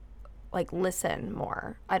listen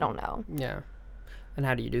more. I don't know. Yeah. And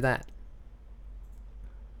how do you do that?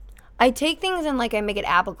 I take things and I make it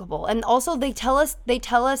applicable. And also they tell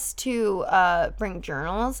us to bring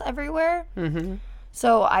journals everywhere. Mm-hmm.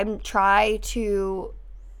 So I try to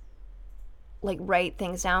write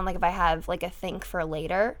things down. If I have a think for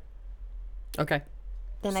later. Okay.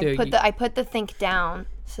 Then So I put the think down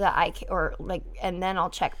so that and then I'll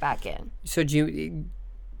check back in. So do you,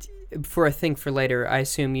 for a think for later, I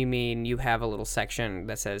assume you mean you have a little section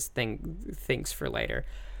that says thinks for later.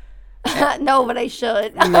 No, but I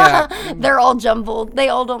should. Yeah. They're all jumbled. They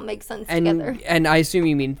all don't make sense together. And I assume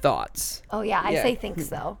you mean thoughts. Oh yeah, I Yeah. say thinks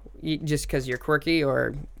though. Just because you're quirky,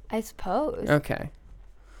 or I suppose. okay.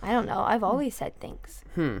 I don't know. I've always said thinks.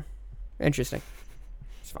 Interesting.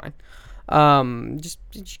 It's fine. Just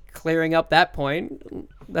clearing up that point.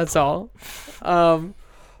 That's all.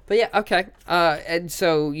 But yeah, okay. And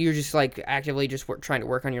so you're just like actively just trying to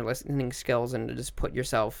work on your listening skills and to just put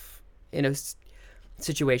yourself in a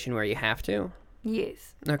situation where you have to.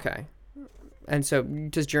 Yes. Okay. And so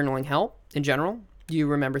does journaling help in general? Do you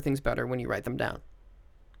remember things better when you write them down?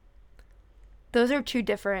 Those are two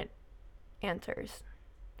different answers.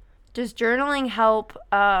 Does journaling help?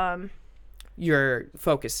 Your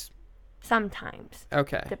focus. Sometimes.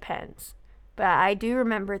 Okay. Depends. But I do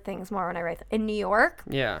remember things more when I write them. In New York,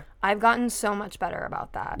 Yeah. I've gotten so much better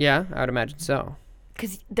about that. Yeah, I would imagine so.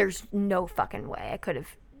 Because there's no fucking way I could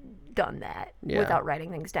have done that Yeah. without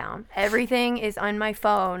writing things down. Everything is on my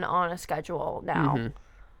phone on a schedule now.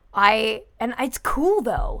 Mm-hmm. And it's cool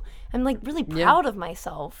though. I'm like really proud of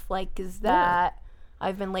myself. Like, is that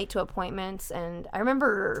I've been late to appointments, and I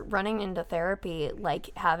remember running into therapy, like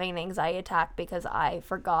having an anxiety attack because I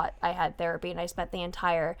forgot I had therapy, and I spent the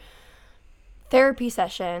entire therapy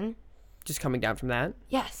session. Just coming down from that?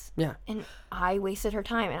 Yes. Yeah. And I wasted her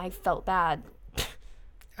time, and I felt bad.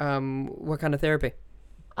 What kind of therapy?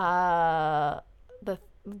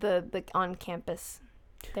 The on campus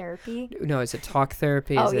therapy. No, is it talk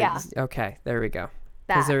therapy? Oh, Is it- yeah. Okay, there we go.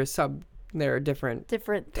 Because That. there are different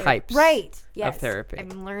Types. types Right. Yes. of therapy.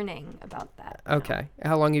 I'm learning about that. now. Okay.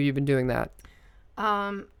 How long have you been doing that?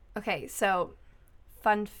 Okay, so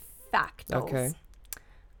fun fact. Okay.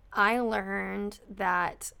 I learned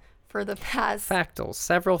that for the past Fractals.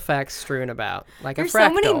 Several facts strewn about. Like there's a fractal.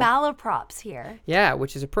 so many malaprops here. Yeah,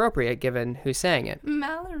 which is appropriate given who sang it.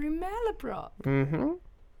 Mallory malaprop. Mm-hmm.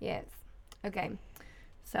 Yes. Okay.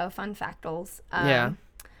 So fun factals. Yeah.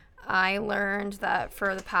 I learned that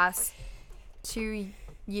for the past 2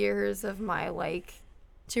 years of my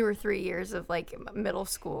 2 or 3 years of middle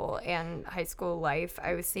school and high school life,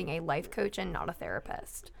 I was seeing a life coach and not a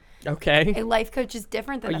therapist. Okay. A life coach is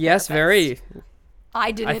different than a Yes, therapist. very.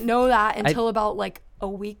 I didn't know that until about a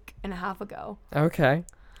week and a half ago. Okay.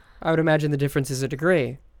 I would imagine the difference is a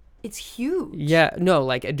degree. It's huge. Yeah, no,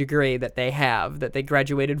 like a degree that they have that they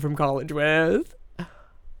graduated from college with.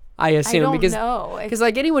 I assume I don't because know. because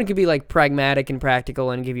like anyone could be like pragmatic and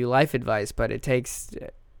practical and give you life advice, but it takes.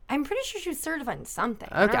 I'm pretty sure she was certified in something.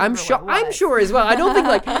 I Okay, don't I'm remember sure. what it I'm was. sure as well. I don't think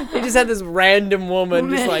like they just had this random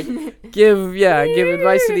woman just like give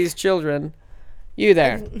advice to these children. You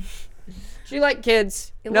there? Do you like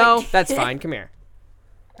kids? No, that's fine. Come here.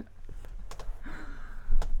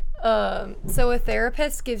 So a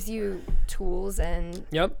therapist gives you tools and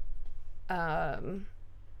Yep. and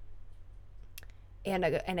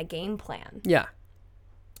a game plan. Yeah.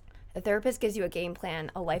 A therapist gives you a game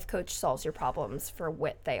plan. A life coach solves your problems for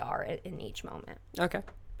what they are in each moment. Okay.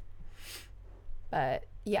 But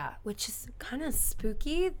yeah, which is kind of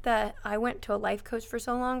spooky that I went to a life coach for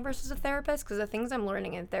so long versus a therapist, because the things I'm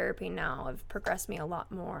learning in therapy now have progressed me a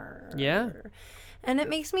lot more. Yeah. And it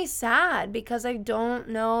makes me sad because I don't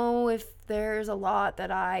know if there's a lot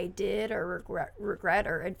that I did or regret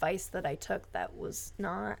or advice that I took that was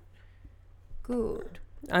not good.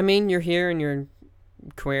 I mean, you're here and you're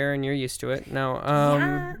queer and you're used to it. No,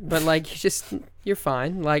 Yeah. but like you're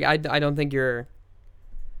fine. Like I don't think you're.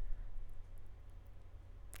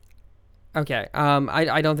 Okay.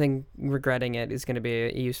 I don't think regretting it is going to be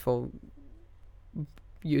a useful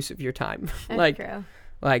use of your time. That's true.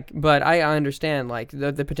 But I understand like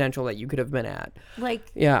the potential that you could have been at.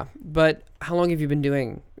 Like, Yeah, but how long have you been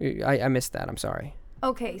doing? I missed that. I'm sorry.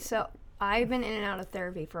 okay, so I've been in and out of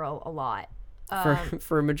therapy for a lot.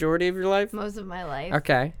 For a majority of your life. Most of my life.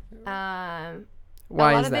 Okay. A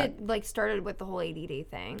Why lot is of that? it started with the whole ADD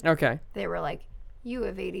thing. Okay. They were like, you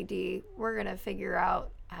have ADD, we're gonna figure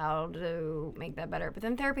out how to make that better. But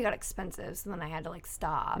then therapy got expensive, so then I had to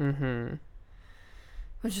stop,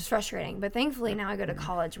 which is frustrating. But thankfully now I go to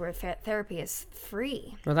college where therapy is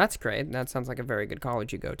free. Well, that's great. That sounds like a very good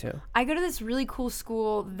college you go to. I go to this really cool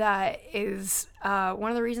school that is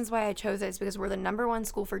one of the reasons why I chose it is because we're the #1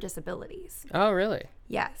 school for disabilities. Oh, really?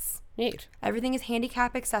 Yes. Neat. Everything is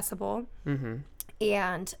handicap accessible.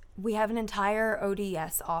 And we have an entire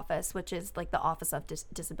ODS office, which is like the Office of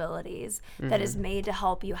Disabilities, that is made to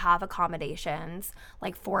help you have accommodations,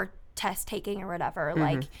 like for test taking or whatever.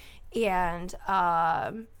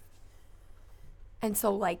 And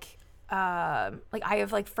so I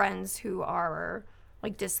have like friends who are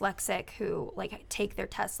like dyslexic who like take their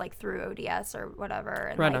tests like through ODS or whatever.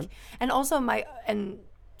 And Right on. and also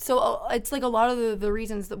so it's like a lot of the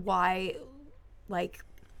reasons that why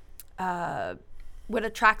what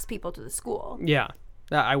attracts people to the school. Yeah.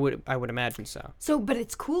 I would imagine so. So, but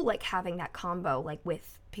it's cool having that combo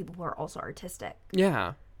with people who are also artistic.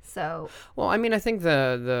 Yeah. So Well, I mean, I think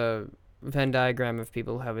the Venn diagram of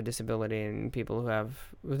people who have a disability and people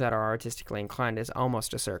that are artistically inclined is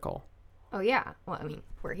almost a circle. oh yeah, well I mean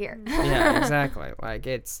we're here. Yeah, exactly. Like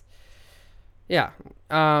it's, yeah.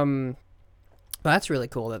 That's really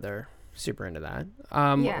cool that they're super into that.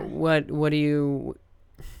 Yeah. What do you?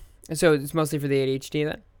 So it's mostly for the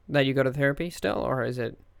ADHD that you go to therapy still, or is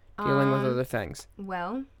it dealing with other things?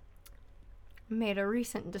 Well, made a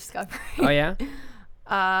recent discovery. Oh yeah.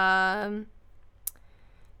 Um.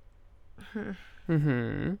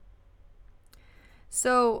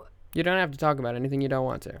 So You don't have to talk about anything you don't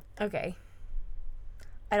want to. okay.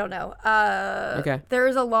 I don't know. Okay.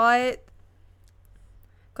 There's a lot.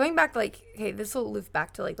 Going back, like, okay, this will loop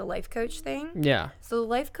back to like the life coach thing. Yeah. So the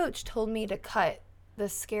life coach told me to cut the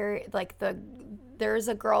scary, like there's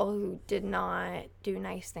a girl who did not do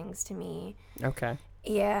nice things to me, Okay.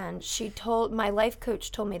 and my life coach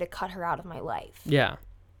told me to cut her out of my life. Yeah.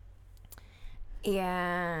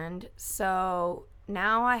 And so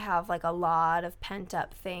now I have like a lot of pent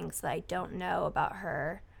up things that I don't know about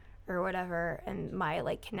her or whatever, and my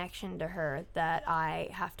like connection to her that I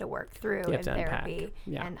have to work through You in have to unpack. therapy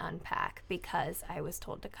Yeah. and unpack because I was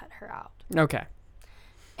told to cut her out. Okay.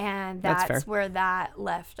 And That's that's fair. where that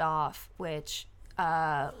left off, which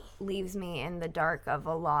leaves me in the dark of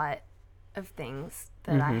a lot of things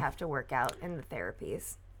that Mm-hmm. I have to work out in the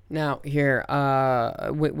therapies. Now here,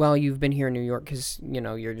 while you've been here in New York, because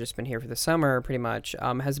you're just been here for the summer, pretty much,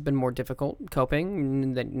 has it been more difficult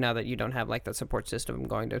coping now that you don't have like the support system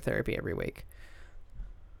going to therapy every week?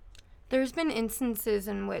 There's been instances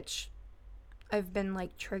in which I've been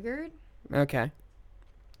like triggered. Okay.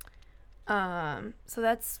 So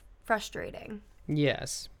that's frustrating.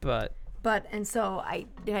 Yes, but And so I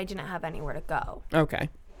didn't have anywhere to go. okay.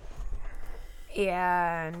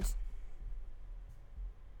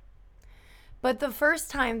 But the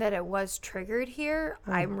first time that it was triggered here,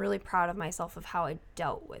 I'm really proud of myself of how I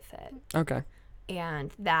dealt with it. Okay.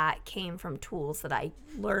 And that came from tools that I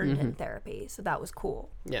learned in therapy. So that was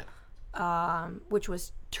cool. Yeah. Which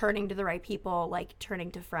was turning to the right people, like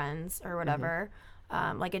turning to friends or whatever,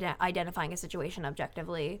 like identifying a situation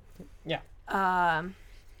objectively. Yeah.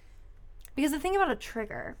 Because the thing about a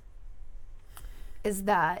trigger is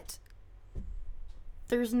that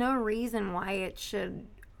there's no reason why it should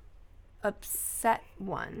upset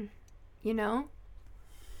one, you know?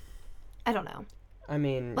 I don't know. I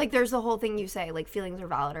mean, Like there's the whole thing you say, like feelings are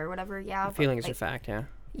valid or whatever, yeah. but, feelings are like, fact. Yeah.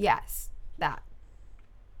 yes, that.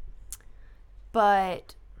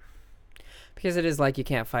 But Because it is like you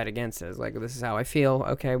can't fight against it. It's like, this is how I feel.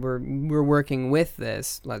 Okay, we're working with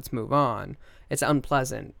this. Let's move on. It's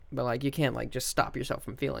unpleasant, but like you can't like just stop yourself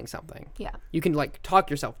from feeling something. yeah. You can like talk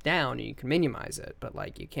yourself down and you can minimize it, but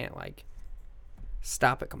like you can't like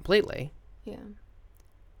stop it completely. Yeah.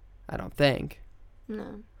 I don't think.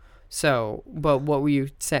 No. So, but what were you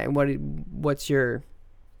saying? What's your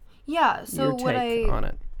Yeah, so your what take on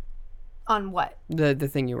it? on what? The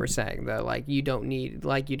thing you were saying, the like you don't need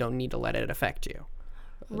to let it affect you.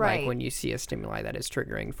 Right. Like when you see a stimuli that is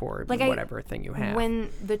triggering for Like whatever thing you have. When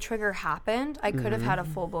the trigger happened, I could have had a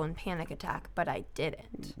full-blown panic attack, but I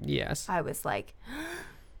didn't. Yes. I was like,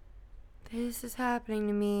 this is happening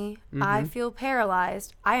to me. I feel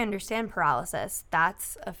paralyzed. I understand paralysis.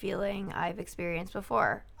 That's a feeling I've experienced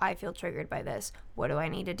before. I feel triggered by this. What do I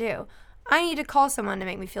need to do? I need to call someone to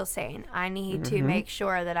make me feel sane. I need to make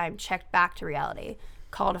sure that I'm checked back to reality.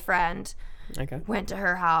 Called a friend, Okay. went to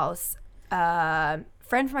her house.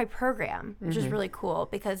 Friend from my program, which is really cool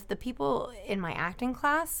because the people in my acting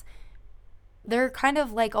class, they're kind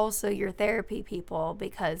of like also your therapy people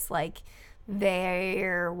because like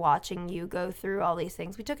they're watching you go through all these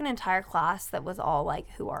things. We took an entire class that was all like,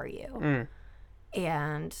 who are you?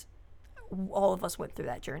 And all of us went through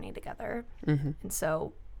that journey together. And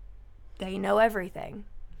so they know everything.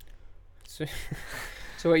 So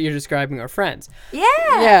what you're describing are friends. Yeah.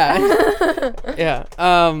 Yeah.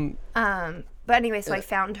 Yeah. But anyway, so I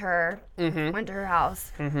found her, went to her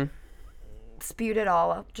house, spewed it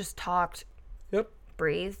all up, just talked, Yep.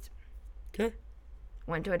 breathed, Okay.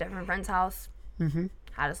 went to a different friend's house,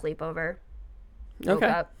 had a sleepover, woke Okay.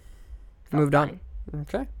 up, felt Moved fine. on.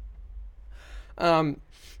 Okay.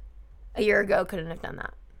 A year ago, couldn't have done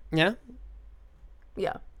that. Yeah.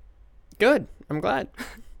 Yeah. Good. I'm glad.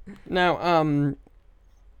 Now,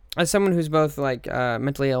 as someone who's both like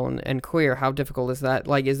mentally ill and queer, how difficult is that?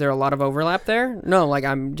 Like, is there a lot of overlap there? No, like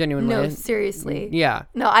I'm genuinely. No, seriously. Yeah.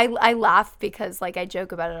 No, I laugh because like I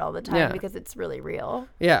joke about it all the time Yeah. because it's really real.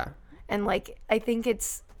 Yeah. And like I think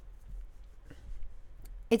it's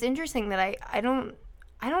interesting that I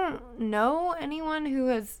don't know anyone who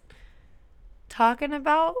has talking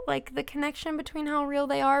about like the connection between how real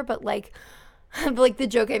they are, but like like the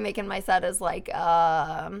joke I make in my set is like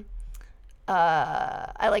I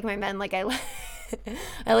like my men like I like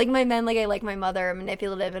I like my men like I like my mother,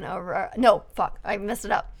 manipulative and I messed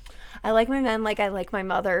it up. I like my men like I like my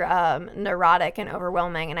mother, neurotic and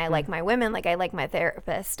overwhelming, and I like my women like I like my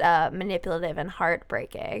therapist, manipulative and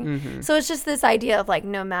heartbreaking. So it's just this idea of like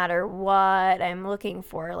no matter what I'm looking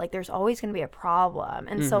for, like there's always going to be a problem.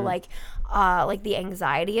 And so like the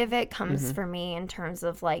anxiety of it comes for me in terms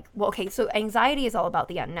of like, well, okay, so anxiety is all about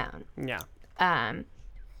the unknown. Yeah.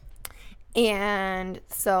 And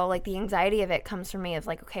so like the anxiety of it comes from me of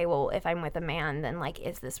like, okay, well, if I'm with a man, then like,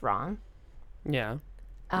 is this wrong? Yeah.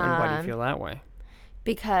 And why do you feel that way?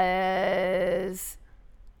 Because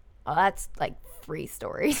that's like 3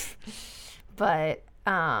 stories. But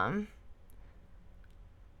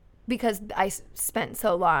because I spent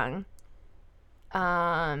so long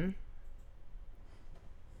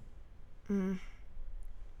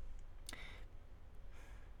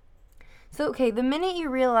So, okay, the minute you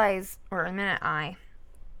realize, or the minute I,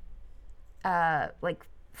 like,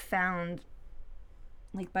 found,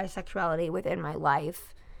 like, bisexuality within my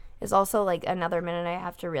life is also, like, another minute I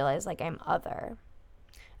have to realize, like, I'm other.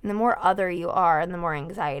 And the more other you are, and the more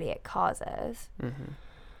anxiety it causes.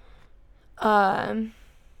 And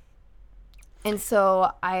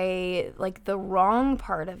so I, like, the wrong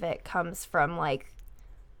part of it comes from, like,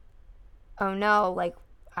 oh, no, like,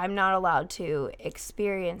 I'm not allowed to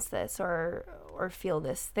experience this or feel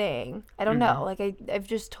this thing. I don't know. Like I've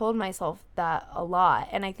just told myself that a lot,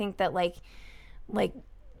 and I think that like,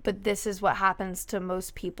 but this is what happens to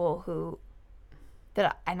most people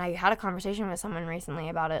and I had a conversation with someone recently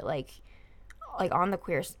about it, like on the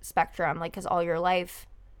queer spectrum, like because all your life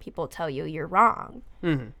people tell you you're wrong,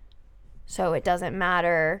 so it doesn't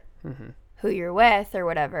matter who you're with or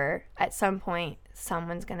whatever. At some point,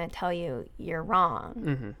 someone's going to tell you you're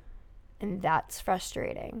wrong. And that's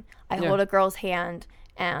frustrating. I hold a girl's hand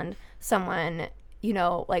and someone, you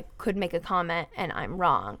know, like could make a comment and I'm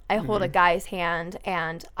wrong. I hold a guy's hand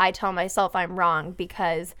and I tell myself I'm wrong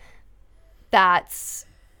because I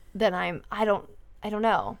don't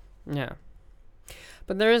know. Yeah.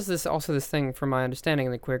 But there is this thing, from my understanding,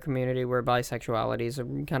 in the queer community where bisexuality is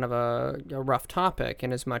kind of a rough topic,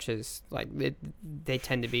 in as much as like they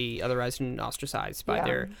tend to be otherized and ostracized by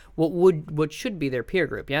their what should be their peer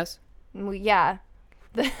group. Yes. Well, yeah.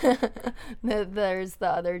 There's the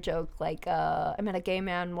other joke, like I met a gay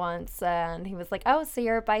man once and he was like, oh, so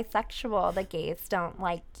you're bisexual, the gays don't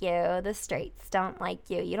like you, the straights don't like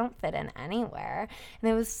you, you don't fit in anywhere.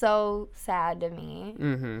 And it was so sad to me.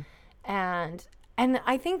 And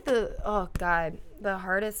I think the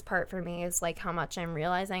hardest part for me is like how much I'm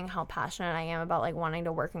realizing how passionate I am about like wanting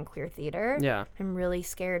to work in queer theater. Yeah. I'm really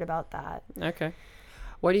scared about that. Okay.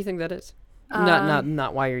 Why do you think that is?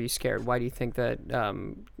 Not why are you scared? Why do you think that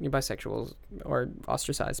you're bisexual or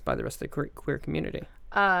ostracized by the rest of the queer community?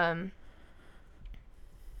 I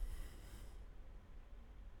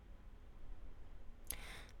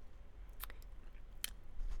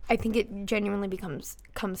think it genuinely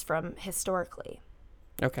comes from historically.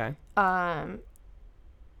 Okay.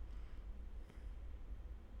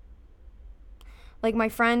 Like my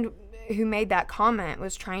friend who made that comment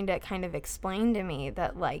was trying to kind of explain to me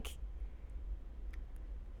that like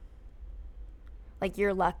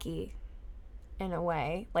you're lucky in a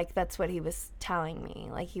way. Like that's what he was telling me.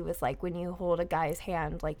 Like he was like, when you hold a guy's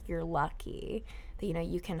hand, like you're lucky that, you know,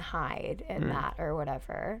 you can hide in that or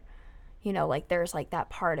whatever. You know, like there's like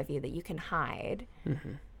that part of you that you can hide.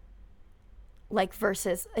 Like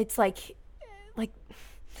versus it's like I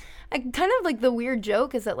kind of like the weird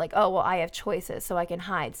joke is that like, oh, well, I have choices so I can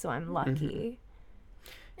hide, so I'm lucky.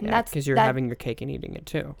 And yeah, because you're having your cake and eating it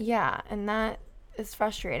too. Yeah, and that is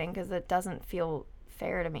frustrating because it doesn't feel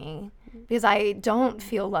fair to me because I don't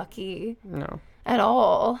feel lucky at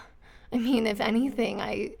all. I mean, if anything,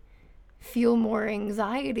 I feel more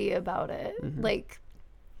anxiety about it. Like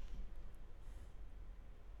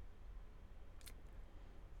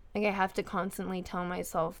I have to constantly tell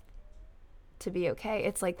myself to be okay.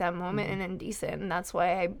 It's like that moment in Indecent, and that's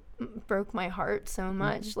why I broke my heart so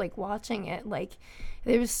much. Like watching it, like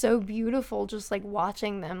it was so beautiful, just like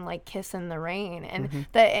watching them like kiss in the rain. And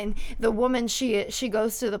the woman, she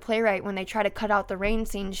goes to the playwright when they try to cut out the rain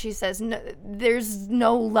scene. She says, no, "There's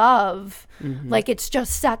no love. Like it's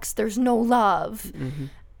just sex. There's no love."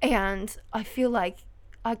 And I feel like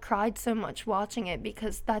I cried so much watching it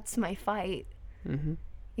because that's my fight.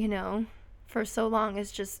 You know, for so long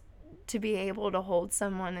is just to be able to hold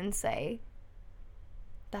someone and say,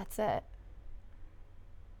 that's it.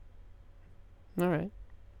 All right.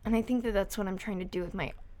 And I think that that's what I'm trying to do with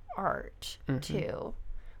my art, Mm-hmm. too.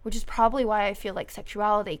 Which is probably why I feel like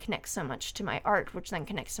sexuality connects so much to my art, which then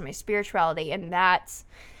connects to my spirituality. And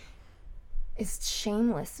is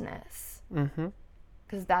shamelessness. Mm-hmm.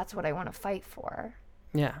 Because that's what I want to fight for.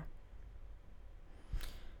 Yeah.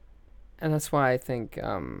 And that's why I think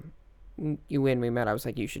when we met, I was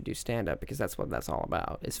like, you should do stand-up, because that's what that's all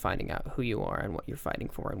about, is finding out who you are and what you're fighting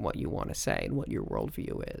for and what you want to say and what your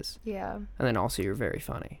worldview is. Yeah. And then also you're very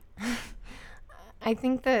funny. I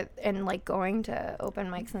think that, and like going to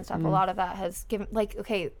open mics and stuff, a lot of that has given, like,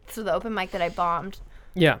 okay, so the open mic that I bombed,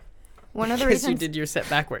 Yeah. one of the Because you reasons did your set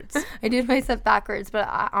backwards. I did my set backwards, but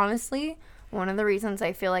honestly, one of the reasons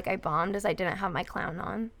I feel like I bombed is I didn't have my clown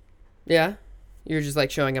on. Yeah? You're just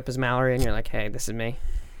like showing up as Mallory and you're like, hey, this is me.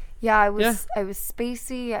 Yeah, I was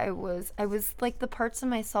spacey. I was like the parts of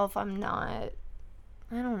myself I'm not,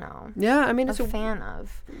 I don't know, Yeah, I mean, a it's fan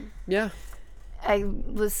of. Yeah. I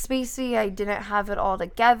was spacey. I didn't have it all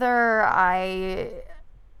together. I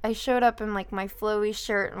showed up in like my flowy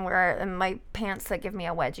shirt and my pants that give me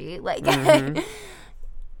a wedgie, like,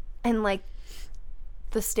 and like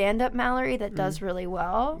the stand-up Mallory that does really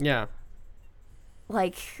well, Yeah.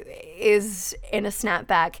 like is in a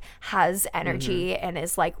snapback, has energy, and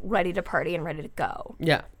is like ready to party and ready to go.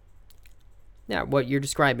 Yeah. Yeah, what you're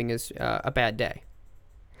describing is a bad day.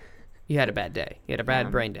 You had a bad day. You had a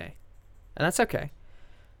bad brain day. And that's okay.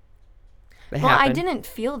 They Well, I happen. didn't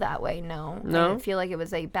feel that way, no. No? I didn't feel like it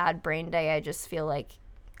was a bad brain day. I just feel like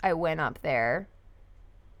I went up there.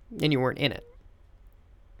 And you weren't in it.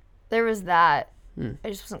 There was that. I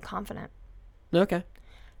just wasn't confident. Okay.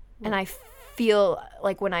 And I feel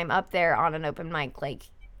like when I'm up there on an open mic, like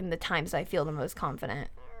in the times I feel the most confident,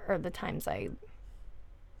 or the times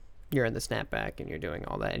You're in the snapback and you're doing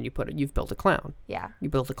all that, and you've built a clown. yeah. You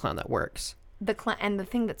built a clown that works. And the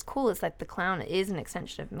thing that's cool is that the clown is an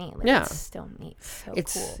extension of me. Like, Yeah. it's still me. It's so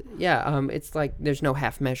It's cool. it's like there's no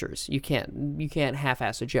half measures. You can't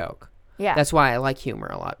half-ass a joke. Yeah. That's why I like humor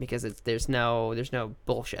a lot, because there's no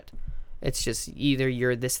bullshit. It's just either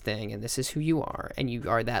you're this thing and this is who you are and you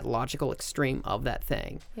are that logical extreme of that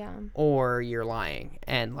thing, yeah. or you're lying.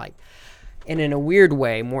 And like, and in a weird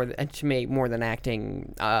way, to me, more than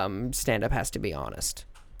acting, stand-up has to be honest,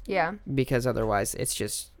 Yeah. because otherwise it's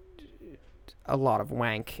just a lot of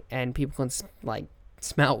wank, and people can like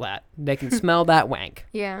smell that. They can smell that wank.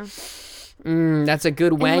 Yeah. That's a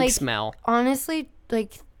good wank like, smell. Honestly,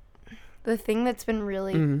 like the thing that's been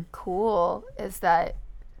really cool is that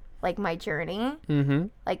like my journey,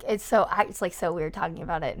 like it's like so weird talking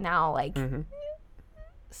about it now, like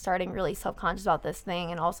starting really self-conscious about this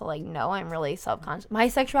thing, and also like no, I'm really self-conscious. My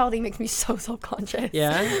sexuality makes me so self-conscious.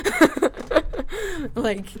 Yeah.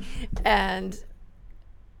 Like, and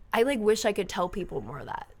I like wish I could tell people more of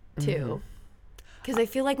that too, because I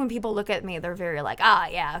feel like when people look at me, they're very like,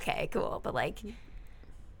 yeah, okay, cool, but like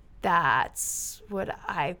that's what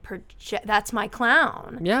I project. That's my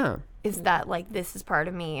clown. Yeah. Is that like this is part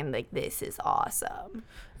of me, and like this is awesome.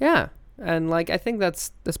 Yeah. And like I think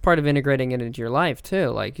that's part of integrating it into your life too.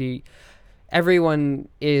 Like everyone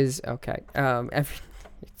is okay.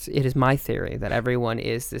 It is my theory that everyone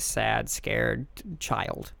is this sad, scared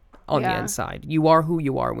child on the inside. You are who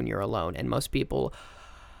you are when you're alone, and most people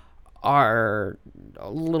are a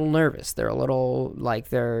little nervous. They're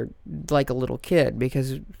like a little kid,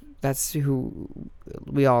 because that's who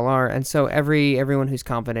we all are. And so everyone who's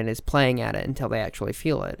confident is playing at it until they actually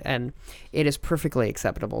feel it. And it is perfectly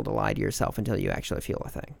acceptable to lie to yourself until you actually feel a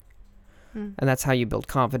thing. And that's how you build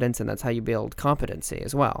confidence, and that's how you build competency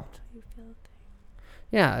as well.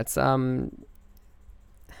 Yeah, it's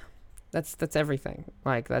that's everything.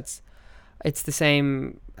 Like it's the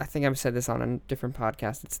same. I think I've said this on a different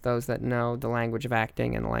podcast. It's those that know the language of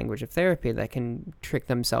acting and the language of therapy that can trick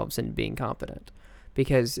themselves into being competent,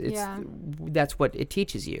 because that's what it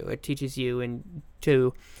teaches you. It teaches you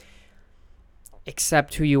to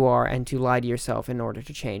accept who you are and to lie to yourself in order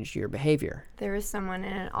to change your behavior. There was someone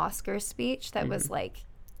in an Oscar speech that was like,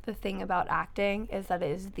 the thing about acting is that it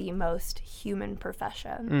is the most human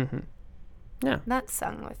profession. Yeah. That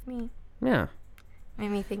sung with me. Yeah. Made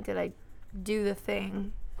me think that I do the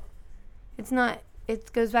thing. It's not,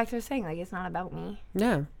 it goes back to the saying, like, it's not about me.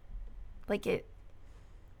 Yeah. Like,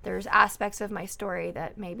 there's aspects of my story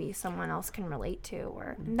that maybe someone else can relate to,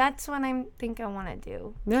 or that's what I think I want to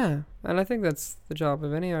do. Yeah. And I think that's the job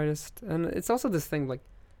of any artist. And it's also this thing, like,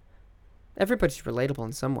 everybody's relatable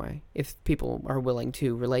in some way if people are willing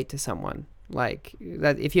to relate to someone. Like,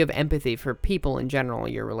 that, if you have empathy for people in general,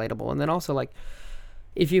 you're relatable. And then also, like,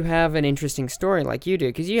 if you have an interesting story like you do,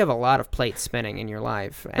 because you have a lot of plates spinning in your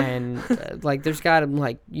life, and like there's got to,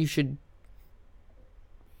 like, you should,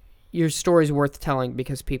 your story's worth telling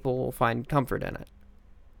because people will find comfort in it.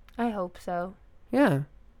 I hope so. Yeah.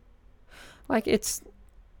 Like,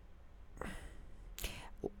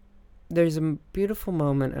 there's a beautiful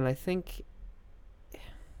moment, and I think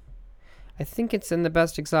it's in the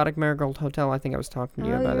Best Exotic Marigold Hotel. I think I was talking to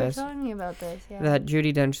you about this. Talking about this, yeah. That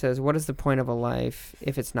Judi Dench says, what is the point of a life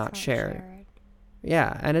if it's not shared?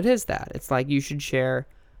 Yeah, and it is that. It's like you should share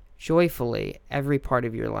joyfully every part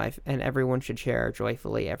of your life, and everyone should share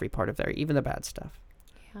joyfully every part of even the bad stuff.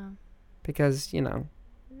 Yeah. Because,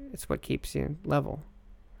 it's what keeps you level.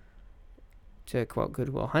 To quote Good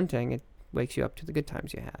Will Hunting, it wakes you up to the good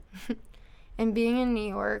times you had. And being in New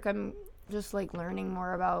York, I'm just like learning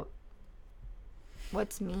more about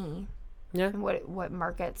what's me. Yeah. And what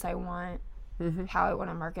markets I want, how I want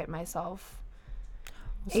to market myself.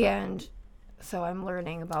 And so I'm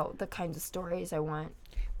learning about the kinds of stories I want.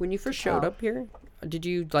 When you first showed up here, did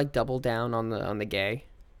you like double down on the gay?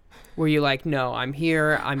 Were you like, no, I'm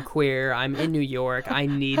here, I'm queer, I'm in New York, I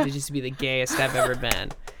need to just be the gayest I've ever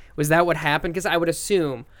been? Was that what happened? Because I would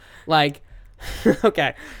assume, like,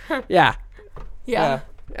 okay, yeah.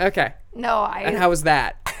 Okay. No, And how was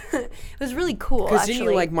that? It was really cool, Because actually. didn't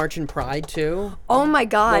you like March in Pride too? Oh my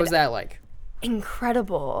God. What was that like?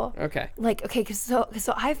 Incredible. Okay. Like, okay, so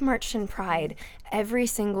I've marched in Pride every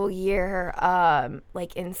single year,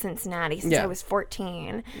 like in Cincinnati since I was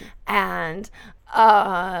 14, and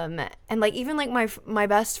like even like my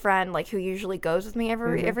best friend, like who usually goes with me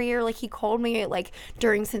every year, like he called me like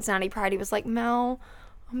during Cincinnati Pride. He was like, Mel,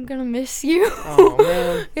 I'm gonna miss you. Oh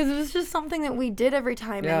man. Because it was just something that we did every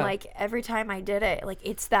time, and like every time I did it, like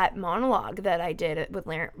it's that monologue that I did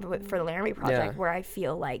for the Laramie Project where I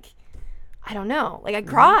feel like, I don't know, like I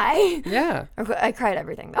cry. Yeah. I cried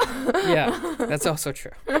everything though. Yeah, that's also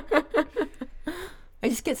true. I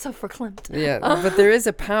just get so verklempt. Yeah, but there is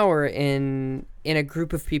a power in a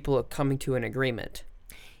group of people coming to an agreement.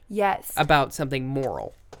 Yes. About something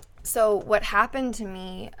moral. So what happened to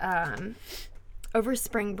me over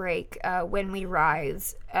spring break, When We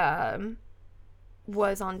Rise,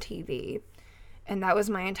 was on TV. And that was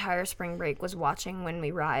my entire spring break, was watching When We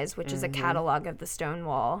Rise, which is a catalog of the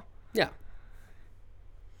Stonewall. Yeah.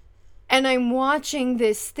 And I'm watching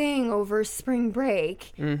this thing over spring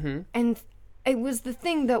break, and it was the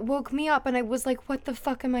thing that woke me up, and I was like, what the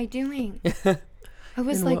fuck am I doing? I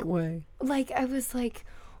was In like, what way? Like, I was like,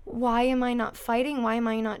 why am I not fighting? Why am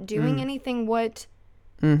I not doing anything? What?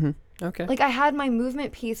 Okay. Like, I had my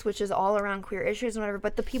movement piece, which is all around queer issues and whatever,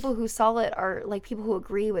 but the people who saw it are, like, people who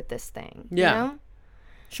agree with this thing. Yeah. You know?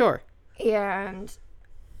 Sure. And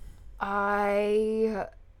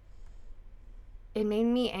it made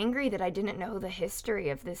me angry that I didn't know the history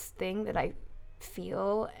of this thing that I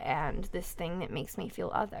feel and this thing that makes me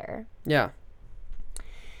feel other. Yeah.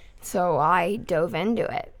 So I dove into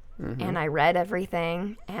it and I read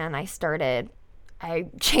everything, and I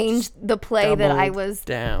changed the play that I was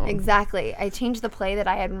down. Exactly. I changed the play that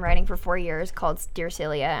I had been writing for 4 years called Dear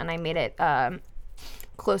Celia, and I made it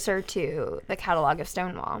closer to the catalog of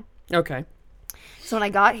Stonewall. Okay. So when I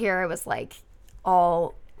got here, I was like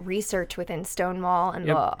all research within Stonewall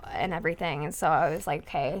and everything, and so I was like,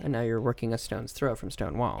 okay. And now you're working a stone's throw from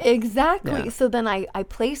Stonewall. Exactly. Yeah. So then I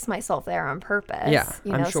placed myself there on purpose. Yeah,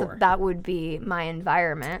 you I'm know, sure. So that would be my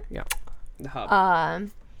environment. Yeah. The hub.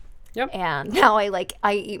 Yep. And now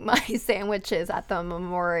I eat my sandwiches at the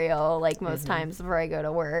memorial like most times before I go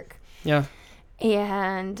to work. Yeah.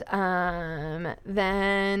 And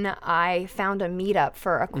then I found a meetup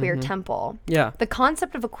for a queer temple. Yeah. The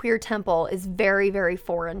concept of a queer temple is very, very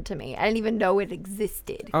foreign to me. I didn't even know it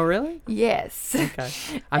existed. Oh, really? Yes.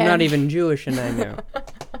 Okay. I'm not even Jewish, and I knew.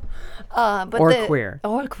 But Or queer.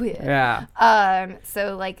 Or queer. Yeah.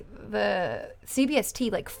 So like the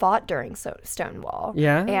CBST like fought during Stonewall.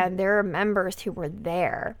 Yeah. And there are members who were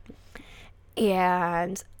there.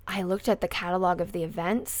 And I looked at the catalog of the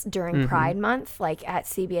events during Pride Month, like at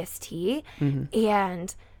CBST,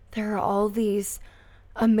 and there are all these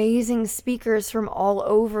amazing speakers from all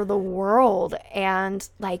over the world. And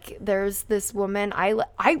like, there's this woman,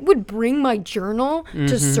 I would bring my journal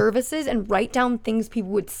to services and write down things people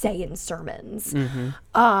would say in sermons.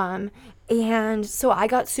 And so I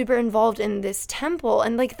got super involved in this temple,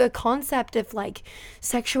 and like the concept of like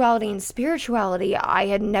sexuality and spirituality, I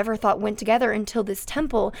had never thought went together until this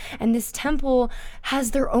temple. And this temple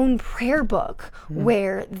has their own prayer book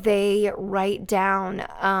where they write down,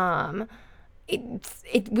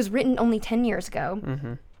 it was written only 10 years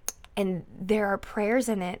ago, and there are prayers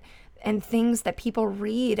in it and things that people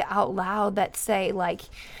read out loud that say like,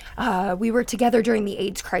 we were together during the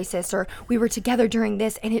AIDS crisis, or we were together during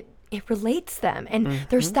this, and it relates them. And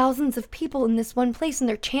there's thousands of people in this one place, and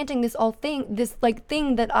they're chanting this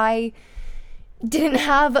thing that I didn't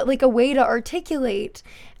have like a way to articulate.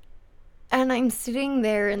 And I'm sitting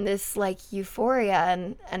there in this like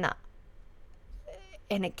euphoria, and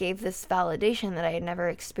it gave this validation that I had never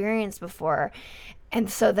experienced before. And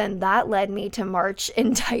so then that led me to march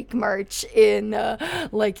in Dyke March in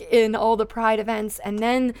all the Pride events. And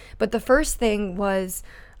then, but the first thing was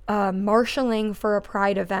marshalling for a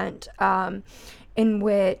Pride event in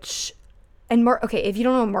which, okay, if you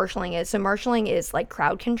don't know what marshalling is, so marshalling is like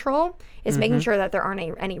crowd control. It's making sure that there aren't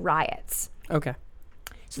any riots. Okay.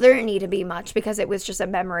 So there didn't need to be much because it was just a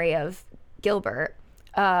memory of Gilbert,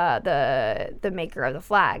 the maker of the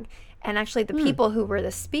flag. And actually the people who were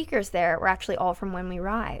the speakers there were actually all from When We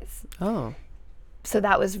Rise. Oh. So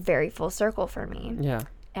that was very full circle for me. Yeah.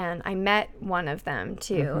 And I met one of them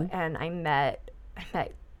too. And I met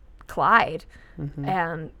Clyde.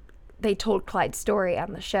 And they told Clyde's story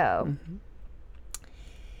on the show.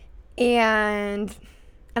 And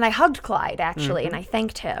I hugged Clyde actually, and I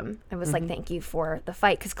thanked him. I was like, thank you for the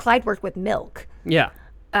fight. Because Clyde worked with Milk. Yeah.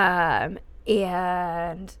 And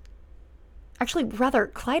actually, rather,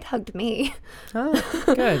 Clyde hugged me. Oh,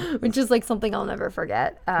 good. Which is like something I'll never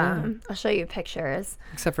forget. I'll show you pictures.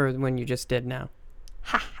 Except for when you just did now.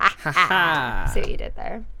 See what you did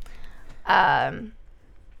there. And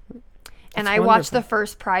I wonderful. watched the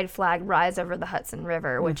first Pride flag rise over the Hudson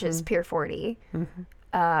River, which is Pier 40.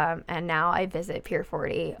 And now I visit Pier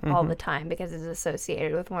 40 all the time because it's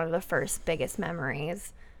associated with one of the first biggest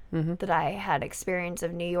memories that I had experienced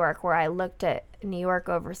of New York, where I looked at New York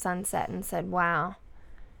over sunset and said, wow,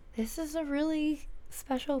 this is a really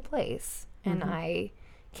special place. And I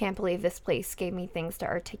can't believe this place gave me things to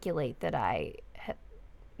articulate that I had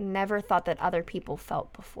never thought that other people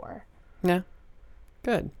felt before. Yeah.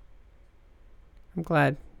 Good. I'm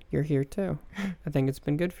glad you're here too. I think it's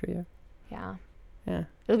been good for you. Yeah. Yeah.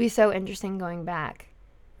 It'll be so interesting going back.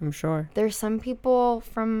 I'm sure. There's some people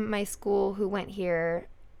from my school who went here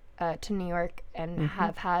to New York and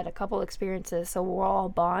have had a couple experiences, so we'll all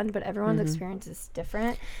bond, but everyone's experience is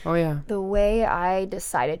different. Oh, yeah. The way I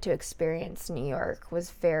decided to experience New York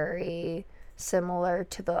was very similar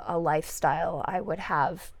to a lifestyle I would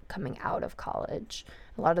have coming out of college.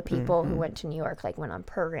 A lot of people who went to New York like went on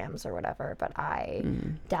programs or whatever, but I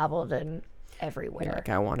dabbled in everywhere. You're like,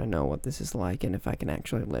 I want to know what this is like and if I can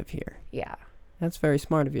actually live here. Yeah. That's very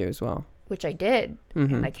smart of you as well. Which I did,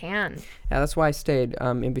 and I can. Yeah, that's why I stayed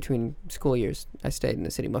in between school years. I stayed in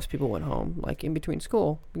the city. Most people went home, like, in between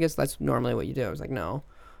school, because that's normally what you do. I was like, no,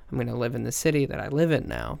 I'm going to live in the city that I live in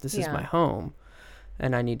now. This is my home,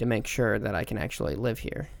 and I need to make sure that I can actually live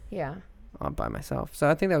here by myself. So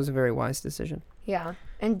I think that was a very wise decision. Yeah.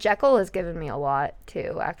 And Jekyll has given me a lot,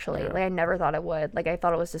 too, actually. Like, I never thought it would. Like, I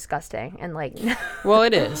thought it was disgusting. And, like... Well,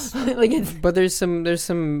 it is. Like, it's... But there's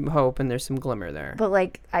some hope and there's some glimmer there. But,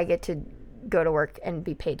 like, I get to go to work and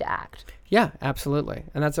be paid to act. Yeah, absolutely.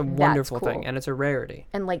 And that's a wonderful cool. thing. And it's a rarity.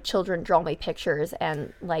 And, like, children draw me pictures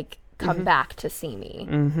and, like, come back to see me.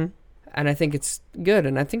 And I think it's good.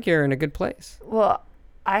 And I think you're in a good place. Well,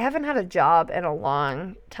 I haven't had a job in a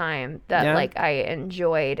long time that, like, I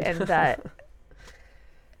enjoyed and that...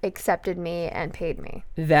 accepted me and paid me.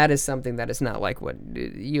 That is something that is not like what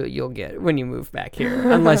you'll get when you move back here,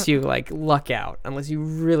 unless you like luck out. Unless you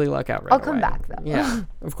really luck out right I'll come away. back though. Yeah,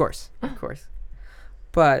 of course.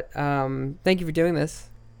 But thank you for doing this.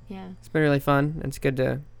 Yeah, it's been really fun. It's good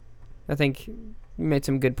to. I think you made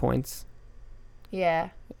some good points. Yeah.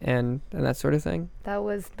 And that sort of thing. That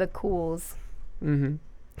was the cools. The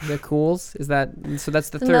cools is that? So that's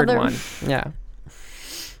the third one. Yeah.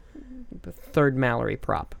 The third Mallory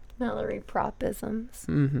prop. Mallory propisms.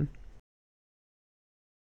 You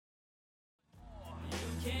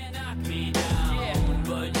can't knock me down,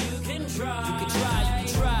 but you can try. You can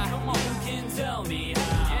try. Come on, you can tell me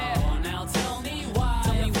how. Now tell me why.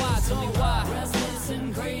 Tell me why. Restless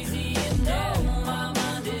and crazy, and my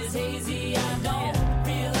mind is hazy. I don't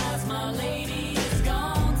realize my lady is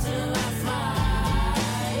gone till I fly.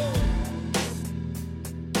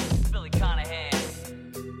 Billy Conahan.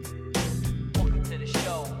 Welcome to the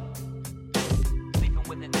show. Sleeping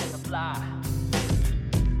with an fly.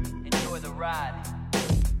 Enjoy the ride.